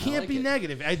 it. I can't like be it.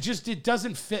 negative. It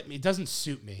doesn't fit me. It doesn't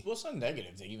suit me. Well, it's not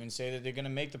negative to even say that they're going to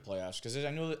make the playoffs because I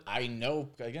know,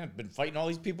 again, I've been fighting all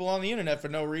these people on the internet for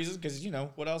no reason because,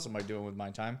 what else am I doing with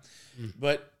my time?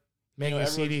 But, Making a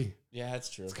everyone- CD. yeah, that's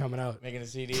true. It's coming out. Making a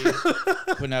CD,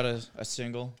 putting out a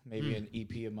single, maybe an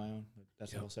EP of my own.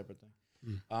 That's a whole separate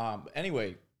thing.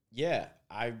 Anyway, yeah,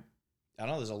 I don't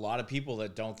know. There's a lot of people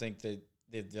that don't think that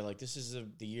they're like, this is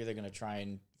the year they're going to try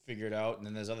and figure it out. And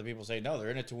then there's other people say, no, they're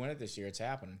in it to win it this year. It's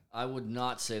happening. I would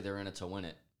not say they're in it to win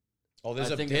it. Oh, I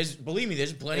think believe me,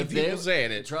 there's plenty of if they- people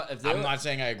saying it. if they I'm were- not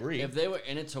saying I agree. If they were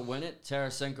in it to win it,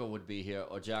 Tarasenko would be here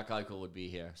or Jack Eichel would be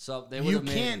here. So they would You have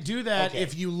made can't do that Okay.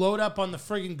 if you load up on the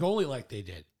friggin' goalie like they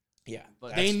did. Yeah,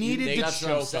 But They needed to- That's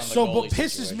what I'm choke saying. on the So goalie what pisses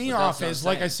situation. me But off that's what I'm is,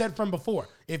 like I saying. said from before,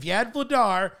 if you had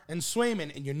Vladar and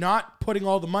Swayman and you're not putting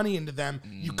all the money into them,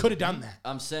 you could have done that.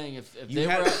 I'm saying if You they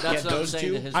had- were, that's yeah, what I'm those saying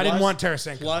two- to his I didn't wife. want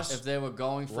Tarasenko. Plus, If they were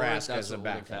going for Rask it, that's as a what would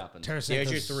have backup. happened. Tarasenko's,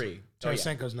 there's your three. Oh, yeah.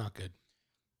 Tarasenko's not good.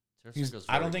 Tarasenko's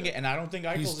I don't very think good. it, and I don't think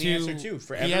He's Eichel's the answer too- too.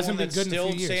 For he everyone hasn't been that's good in a still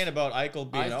few years. saying about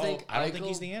Eichel being, I think I don't think Eichel-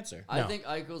 he's the answer. I No. think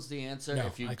Eichel's the answer No,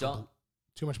 if you Eichel- don't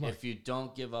Too much money. if you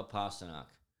don't give up Pasternak.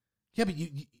 Yeah, but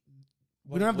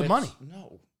we don't have the money.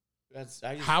 No,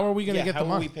 How are we going to get how the money?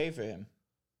 How will we pay for him?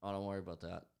 Oh, don't worry about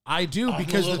that. I do, I'm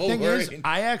because a the little thing is, worried.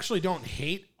 I actually don't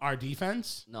hate our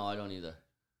defense. No, I don't either.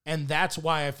 And that's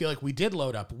why I feel like we did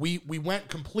load up. We went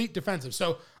complete defensive.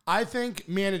 So I think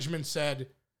management said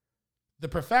the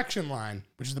perfection line,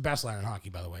 which is the best line in hockey,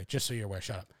 by the way, just so you're aware,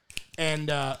 shut up. And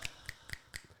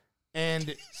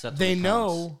Except they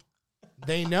when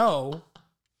it know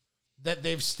that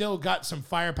they've still got some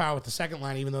firepower with the second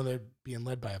line, even though they're being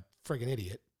led by a friggin'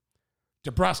 idiot.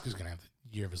 DeBrusco's going to have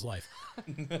the year of his life.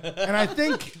 And I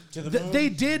think they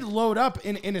did load up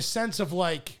in a sense of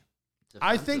like,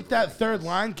 I think that third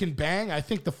line can bang. I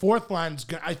think the fourth line's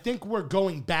going I think we're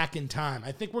going back in time.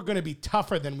 I think we're going to be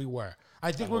tougher than we were.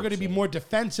 I think we're going to be more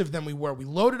defensive than we were. We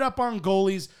loaded up on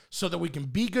goalies so that we can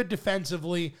be good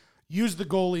defensively, use the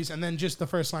goalies, and then just the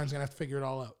first line's going to have to figure it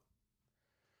all out.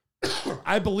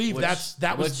 I believe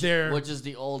that was their... Which is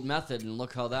the old method, and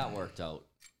look how that worked out.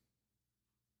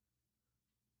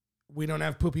 We don't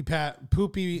have Poopy Pants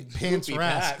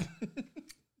Rask.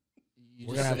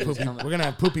 We're gonna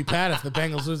have Poopy Pat if the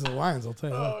Bengals lose the Lions. I'll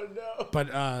tell you. Oh no!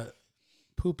 But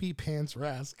Poopy Pants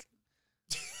Rask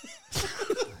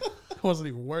wasn't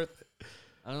even worth it.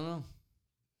 I don't know.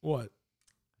 What?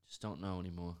 Just don't know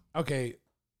anymore. Okay,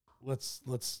 let's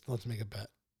make a bet.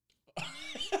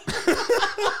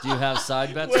 Do you have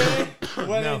side bets?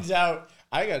 When in doubt,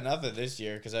 I got nothing this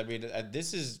year because I mean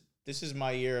this is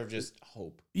my year of just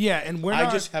hope. Yeah, and I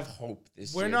just have hope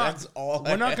this year. That's all.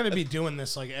 We're not going to be doing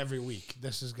this like every week.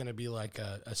 This is going to be like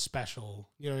a special,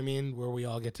 you know what I mean, where we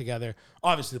all get together.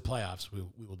 Obviously, the playoffs we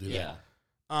will do that.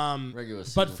 Regular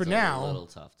season, but for now, a little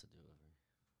tough to do.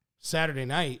 Saturday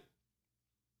night,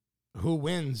 who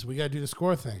wins? We got to do the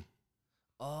score thing.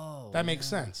 Oh, that makes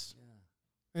sense. Yeah.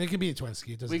 And it could be a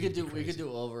Twinsky. It doesn't. We could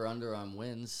do over under on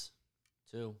wins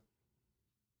too.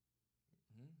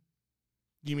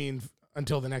 You mean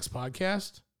until the next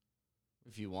podcast?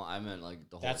 If you want, I meant like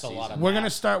the whole That's season. a lot of We're going to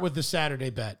start with the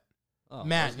Saturday bet. Oh,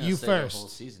 Matt, you first. The whole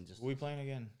season, Who are we playing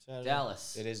again? Saturday?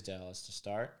 Dallas. It is Dallas to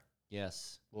start.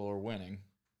 Yes. Well, we're winning.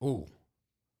 Ooh,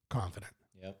 confident.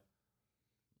 Yep.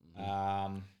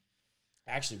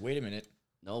 Actually, wait a minute.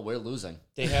 No, we're losing.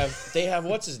 They have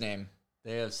what's his name?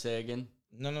 They have Sagan.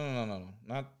 No.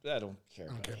 Not I don't care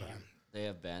about him. They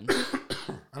have Ben.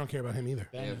 I don't care about him either.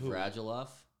 They have Radulov.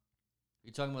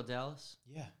 You talking about Dallas?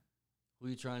 Yeah. Who are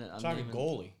you trying to? I'm talking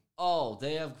goalie. Oh,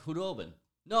 they have Hudobin.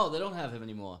 No, they don't have him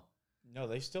anymore. No,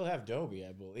 they still have Doby,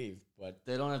 I believe, but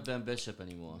they don't have Ben Bishop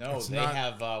anymore. No, they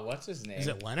have what's his name? Is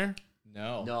it Leonard?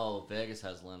 No, Vegas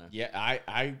has Leonard. Yeah,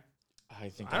 I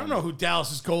think I don't know who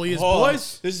Dallas's goalie is, Hold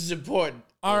boys. On. This is important.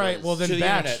 All right, well then,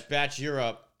 Batch, you're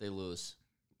up. They lose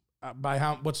by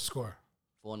how? What's the score?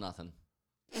 4-0.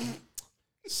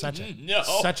 Such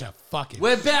a fucking.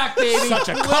 We're back, baby. Such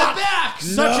a We're cock. back.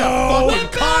 Such a fucking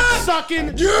cock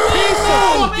sucking piece of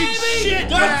fucking shit.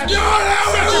 That's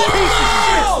such a piece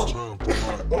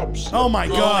of shit. Oh my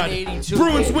god.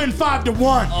 Bruins win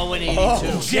 5-1.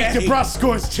 0-82. Jake DeBrusk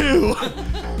scores 2.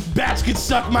 Bats can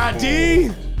suck my D.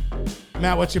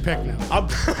 Matt, what's your pick now? I'll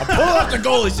pull up the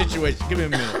goalie situation. Give me a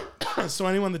minute. So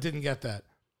anyone that didn't get that,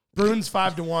 Bruins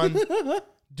 5-1.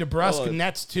 DeBrusk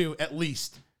nets 2 at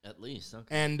least. At least, okay.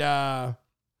 And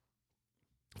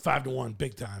 5-1,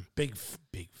 big time, big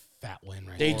fat win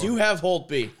right They now. do have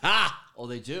Holtby. Ha! Oh,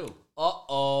 they do.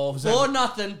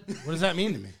 4-0. What does that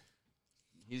mean to me?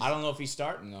 I don't know if he's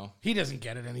starting though. He doesn't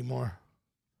get it anymore.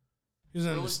 He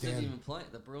doesn't Bruins didn't understand. even play.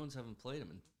 The Bruins haven't played him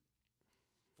in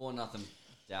 4-0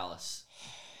 Dallas.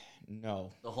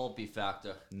 No. The Holtby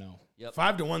factor. No. Yep.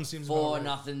 5-1 seems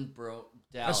 4-0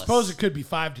 Dallas. I suppose it could be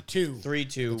 5-2.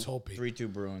 3-2. It's Holtby.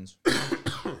 3-2 Bruins.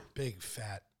 Big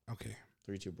fat. Okay.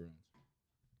 3-2 Bruins.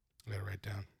 I gotta write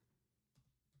down.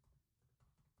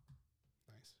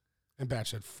 Nice. And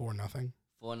Batch said 4-0.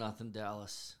 4-0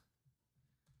 Dallas.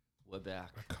 We're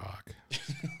back. A cock. Here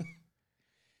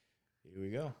we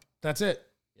go. That's it.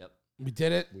 Yep. We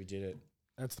did it. We did it.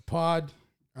 That's the pod.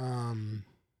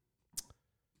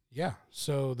 Yeah.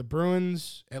 So the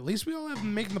Bruins, at least we all have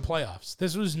them making the playoffs.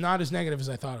 This was not as negative as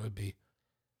I thought it would be.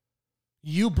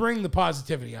 You bring the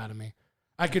positivity out of me.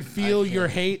 I could feel your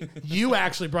hate. You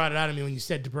actually brought it out of me when you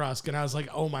said DeBrusk, and I was like,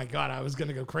 oh my God, I was going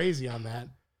to go crazy on that.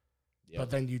 Yep. But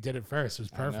then you did it first. It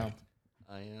was perfect.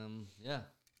 I am, yeah.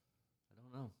 I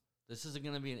don't know. This is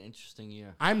going to be an interesting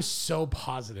year. I'm so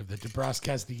positive that DeBrusk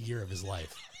has the year of his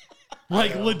life.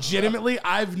 Like, legitimately,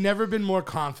 I've never been more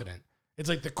confident. It's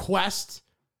like the Quest,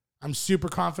 I'm super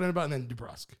confident about, and then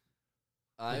DeBrusk.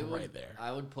 I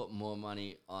would put more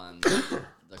money on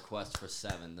the Quest for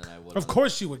 7 than I would. Of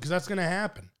course you would, because that's going to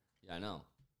happen. Yeah, I know.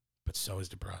 But so is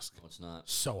DeBrusk. No, it's not.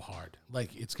 So hard.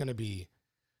 Like, it's going to be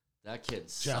that kid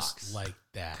just sucks. like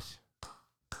that.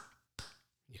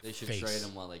 They should trade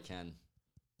him while they can.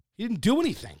 He didn't do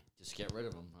anything. Just get rid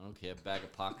of him. I don't care. Bag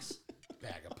of pucks.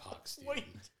 Bag of pucks, dude. What are you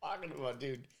talking about,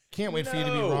 dude? Can't wait for you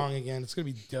to be wrong again. It's going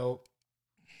to be dope.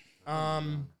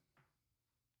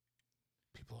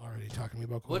 People are already talking to me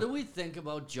about What do we think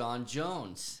about John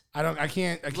Jones? I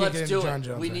can't Let's get into do John it.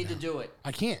 Jones. We right need now. to do it.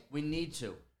 I can't. We need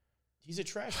to. He's a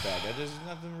trash bag. There's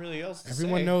nothing really else to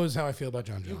Everyone say. knows how I feel about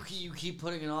John Jones. You keep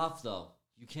putting it off, though.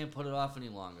 You can't put it off any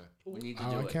longer. We need to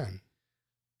Oh, do I it. can.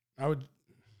 I would.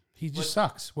 He just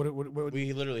sucks. What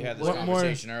We literally had this What more-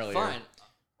 conversation earlier. Fine.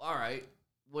 All right.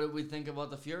 What did we think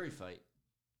about the Fury fight?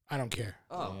 I don't care.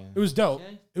 Oh, It was dope.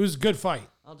 Okay. It was a good fight.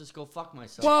 I'll just go fuck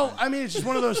myself. Well, then. I mean, it's just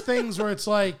one of those things where it's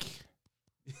like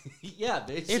yeah,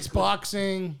 basically. it's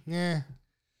boxing. Yeah.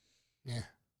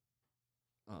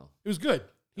 Oh. It was good.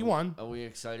 He won. Are we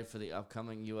excited for the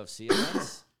upcoming UFC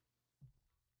events?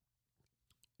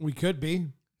 We could be.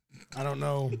 I don't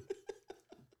know.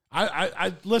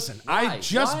 I listen. Why? I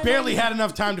just Why barely am I- had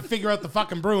enough time to figure out the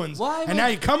fucking Bruins. Why am and I- now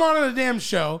you come on a damn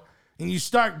show and you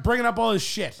start bringing up all this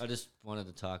shit. I just wanted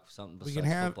to talk something We besides can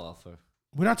have- football for.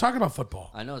 We're not talking about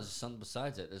football. I know there's something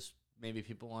besides it. There's maybe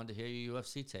people wanted to hear your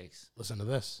UFC takes. Listen to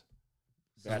this.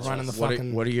 Batch, Running the what,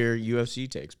 fucking- what are your UFC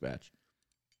takes, Batch?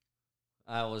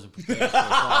 I wasn't prepared for it.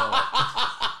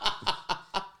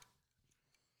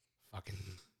 Fucking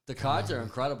The cards are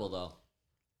incredible, though.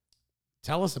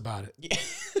 tell us about it.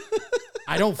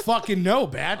 I don't fucking know,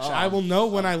 Batch. I will know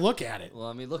when I look at it. Well,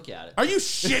 let me look at it. Are you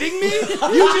shitting me?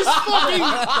 You just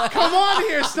fucking come on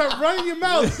here, start running your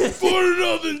mouth.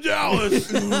 4-0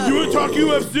 Dallas. You want to talk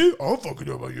UFC? I don't fucking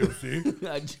know about UFC.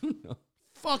 I do know.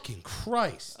 Fucking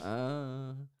Christ.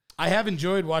 Uh, I have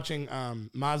enjoyed watching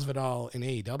Masvidal in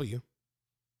AEW.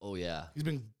 oh, yeah. He's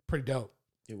been pretty dope.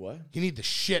 Do what? He need the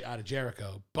shit out of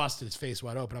Jericho. Busted his face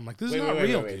wide open. I'm like, this is not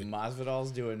real, dude.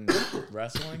 Masvidal's doing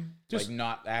wrestling? Just- like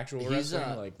not actual He's,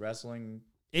 wrestling? Like wrestling?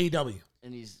 AEW.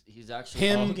 And he's actually...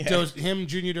 Him, Okay. him,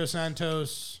 Junior Dos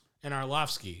Santos, and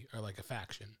Arlovsky are like a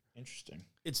faction. Interesting.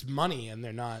 It's money, and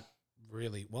they're not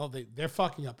really... Well, they're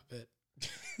fucking up a bit.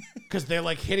 Because they're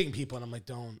like hitting people, and I'm like,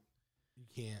 don't. You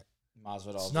can't.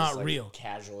 Masvidal's It's not just, like, real.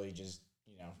 Casually just,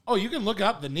 Oh, you can look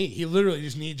up the knee. He literally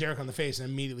just kneed Jericho in the face and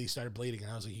immediately started bleeding.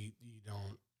 And I was like, you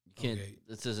don't. You can't... Okay.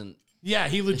 This isn't... Yeah,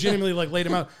 he legitimately like laid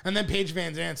him out. And then Paige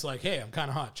Van Zant's like, hey, I'm kind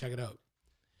of hot. Check it out.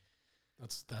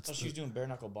 That's Oh, she was doing bare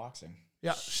knuckle boxing.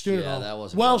 yeah, she's doing it Yeah, all. that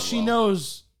wasn't Well, going she well.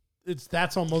 knows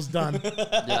that's almost done. Yeah,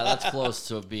 that's close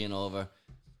to it being over.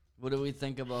 What do we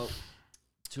think about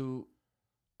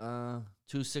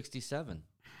 267?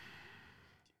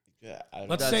 Yeah, I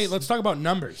don't Let's talk about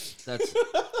numbers. That's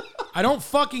I don't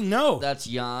fucking know. that's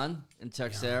Jan and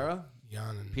Texera,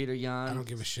 Jan and Peter Jan. I don't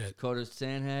give a shit. Dakota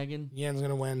Sanhagen, Jan's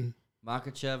gonna win.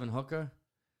 Makachev and Hooker.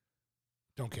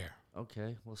 Don't care.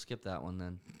 Okay, we'll skip that one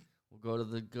then. We'll go to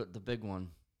the big one.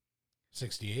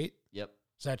 68. Yep.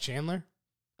 Is that Chandler?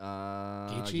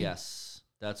 Gaethje? Yes.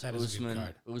 That's That is a good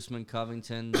card. Usman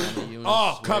Covington. Yunus,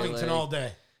 Oh, Covington Whaley, all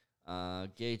day.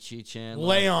 Gaethje, Chandler.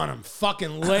 Lay on him.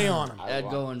 Fucking lay on him. I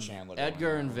Edgar want and Chandler to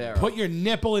Edgar win. and Vera. Put your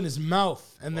nipple in his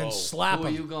mouth and then Whoa. slap Who are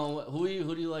him. you going with?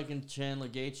 Who do you like in Chandler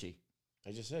Gaethje?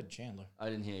 I just said Chandler. I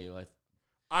didn't hear you.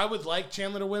 I would like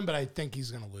Chandler to win, but I think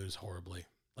he's gonna lose horribly.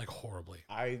 Like horribly.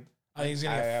 I I think he's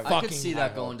gonna I get have- I fucking. could see high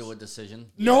that going hopes. to a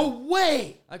decision. No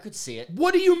way. I could see it.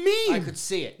 What do you mean? I could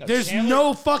see it. There's Chandler-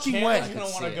 no fucking Chandler's way. I could gonna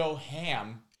want see to it. go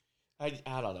ham. I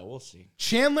don't know. We'll see.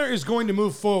 Chandler is going to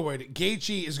move forward.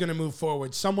 Gaethje is going to move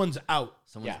forward. Someone's out.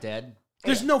 Someone's Yeah. dead.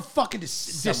 There's no fucking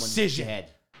Someone's decision.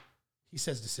 dead. He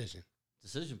says decision.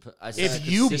 Decision. I said I If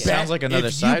could you see bet, it. Sounds like another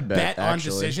if side you bet, on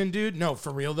actually. decision, dude. No,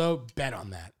 for real though, bet on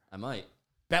that. I might.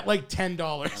 Bet like I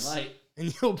 $10, might.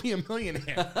 and you'll be a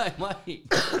millionaire. I might.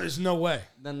 There's no way.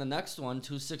 Then the next one,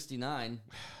 269.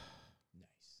 Nice.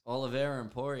 Oliveira and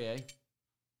Poirier.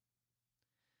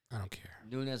 I don't care.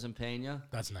 Nunes and Pena.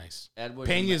 That's nice. Edwards.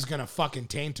 Pena's gonna fucking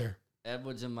taint her.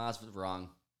 Edwards and Masvidal. Wrong.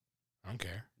 I don't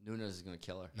care. Nunes is gonna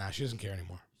kill her. Nah, she doesn't care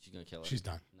anymore. She's gonna kill her. She's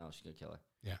done. No, she's gonna kill her.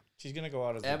 She's gonna go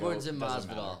out as the Edwards GOAT. and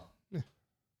Doesn't Masvidal. matter.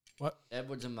 What?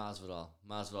 Edwards and Masvidal.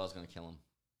 Masvidal's gonna kill him.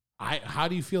 How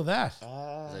do you feel that?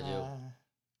 I do.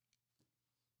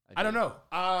 I don't know.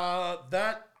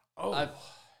 I've-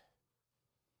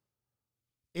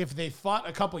 If they fought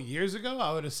a couple years ago,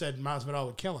 I would have said Masvidal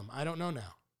would kill him. I don't know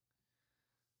now.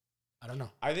 I don't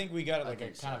know. I think we got like a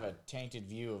think so. kind of a tainted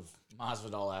view of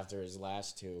Masvidal after his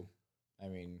last two. I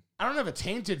mean, I don't have a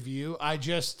tainted view. I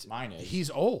just Mine is. he's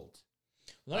old.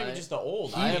 not even I- just the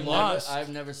old. I He have lost. I've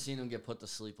never seen him get put to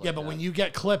sleep like Yeah, but that. when you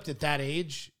get clipped at that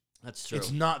age, That's true.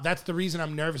 it's not. That's the reason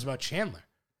I'm nervous about Chandler.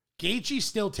 Gaethje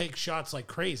still takes shots like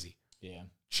crazy. Yeah.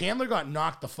 Chandler got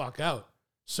knocked the fuck out.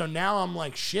 So now I'm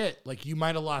like, shit, like you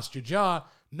might have lost your jaw.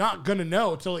 Not gonna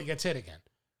know until it gets hit again.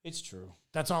 It's true.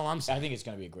 That's all I'm saying. I think it's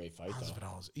gonna be a great fight though.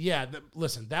 Masvidal's- Yeah,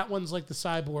 listen, that one's like the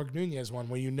Cyborg Nunez one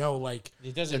where you know, like,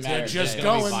 It doesn't It's matter. they're It's just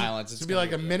gonna be going. violence. It's gonna be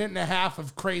like a good. minute and a half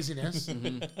of craziness.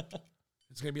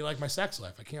 It's gonna be like my sex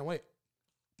life. I can't wait.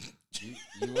 You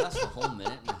last a whole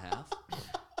minute and a half?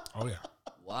 Oh yeah.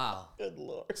 Wow. Good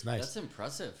lord. It's nice. That's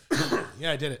impressive.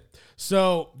 Yeah, I did it.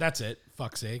 So that's it.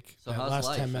 Fuck's sake. So that how's last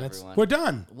life, 10 minutes. everyone? We're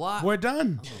done. What? We're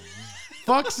done.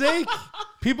 Fuck's sake.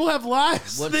 People have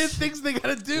lives. What's- They have things they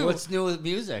gotta do. What's new with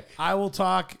music? I will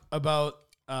talk about.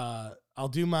 I'll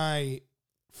do my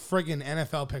friggin'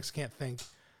 NFL picks. Can't think.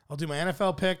 I'll do my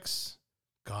NFL picks.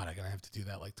 God, I'm gonna have to do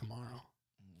that like tomorrow.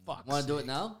 Fuck. Want to do it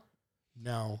now?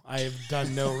 No, I have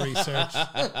done no research.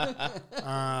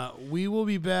 We will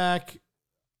be back.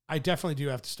 I definitely do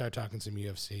have to start talking some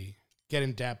UFC. Get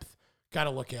in depth. Got to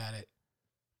look at it.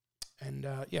 And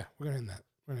yeah, we're gonna end that.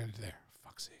 We're gonna end it there.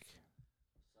 Fuck's sake.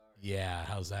 Yeah,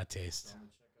 how's that taste?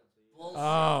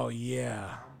 Oh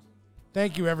yeah.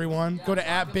 Thank you, everyone. Go to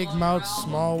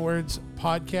 @BigMouthSmallWords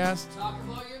Podcast.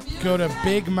 Go to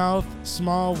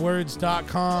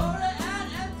BigMouthSmallWords.com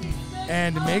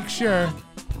and make sure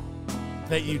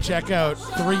that you check out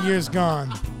 3 Years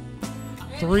Gone.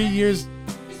 3 years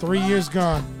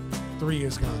gone. 3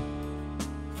 years gone.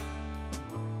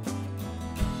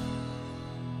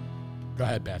 Go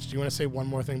ahead, Batch. Do you want to say one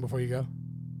more thing before you go?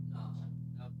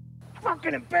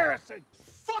 Fucking embarrassing!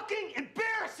 Fucking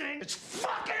embarrassing! It's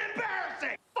fucking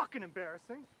embarrassing! Fucking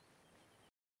embarrassing!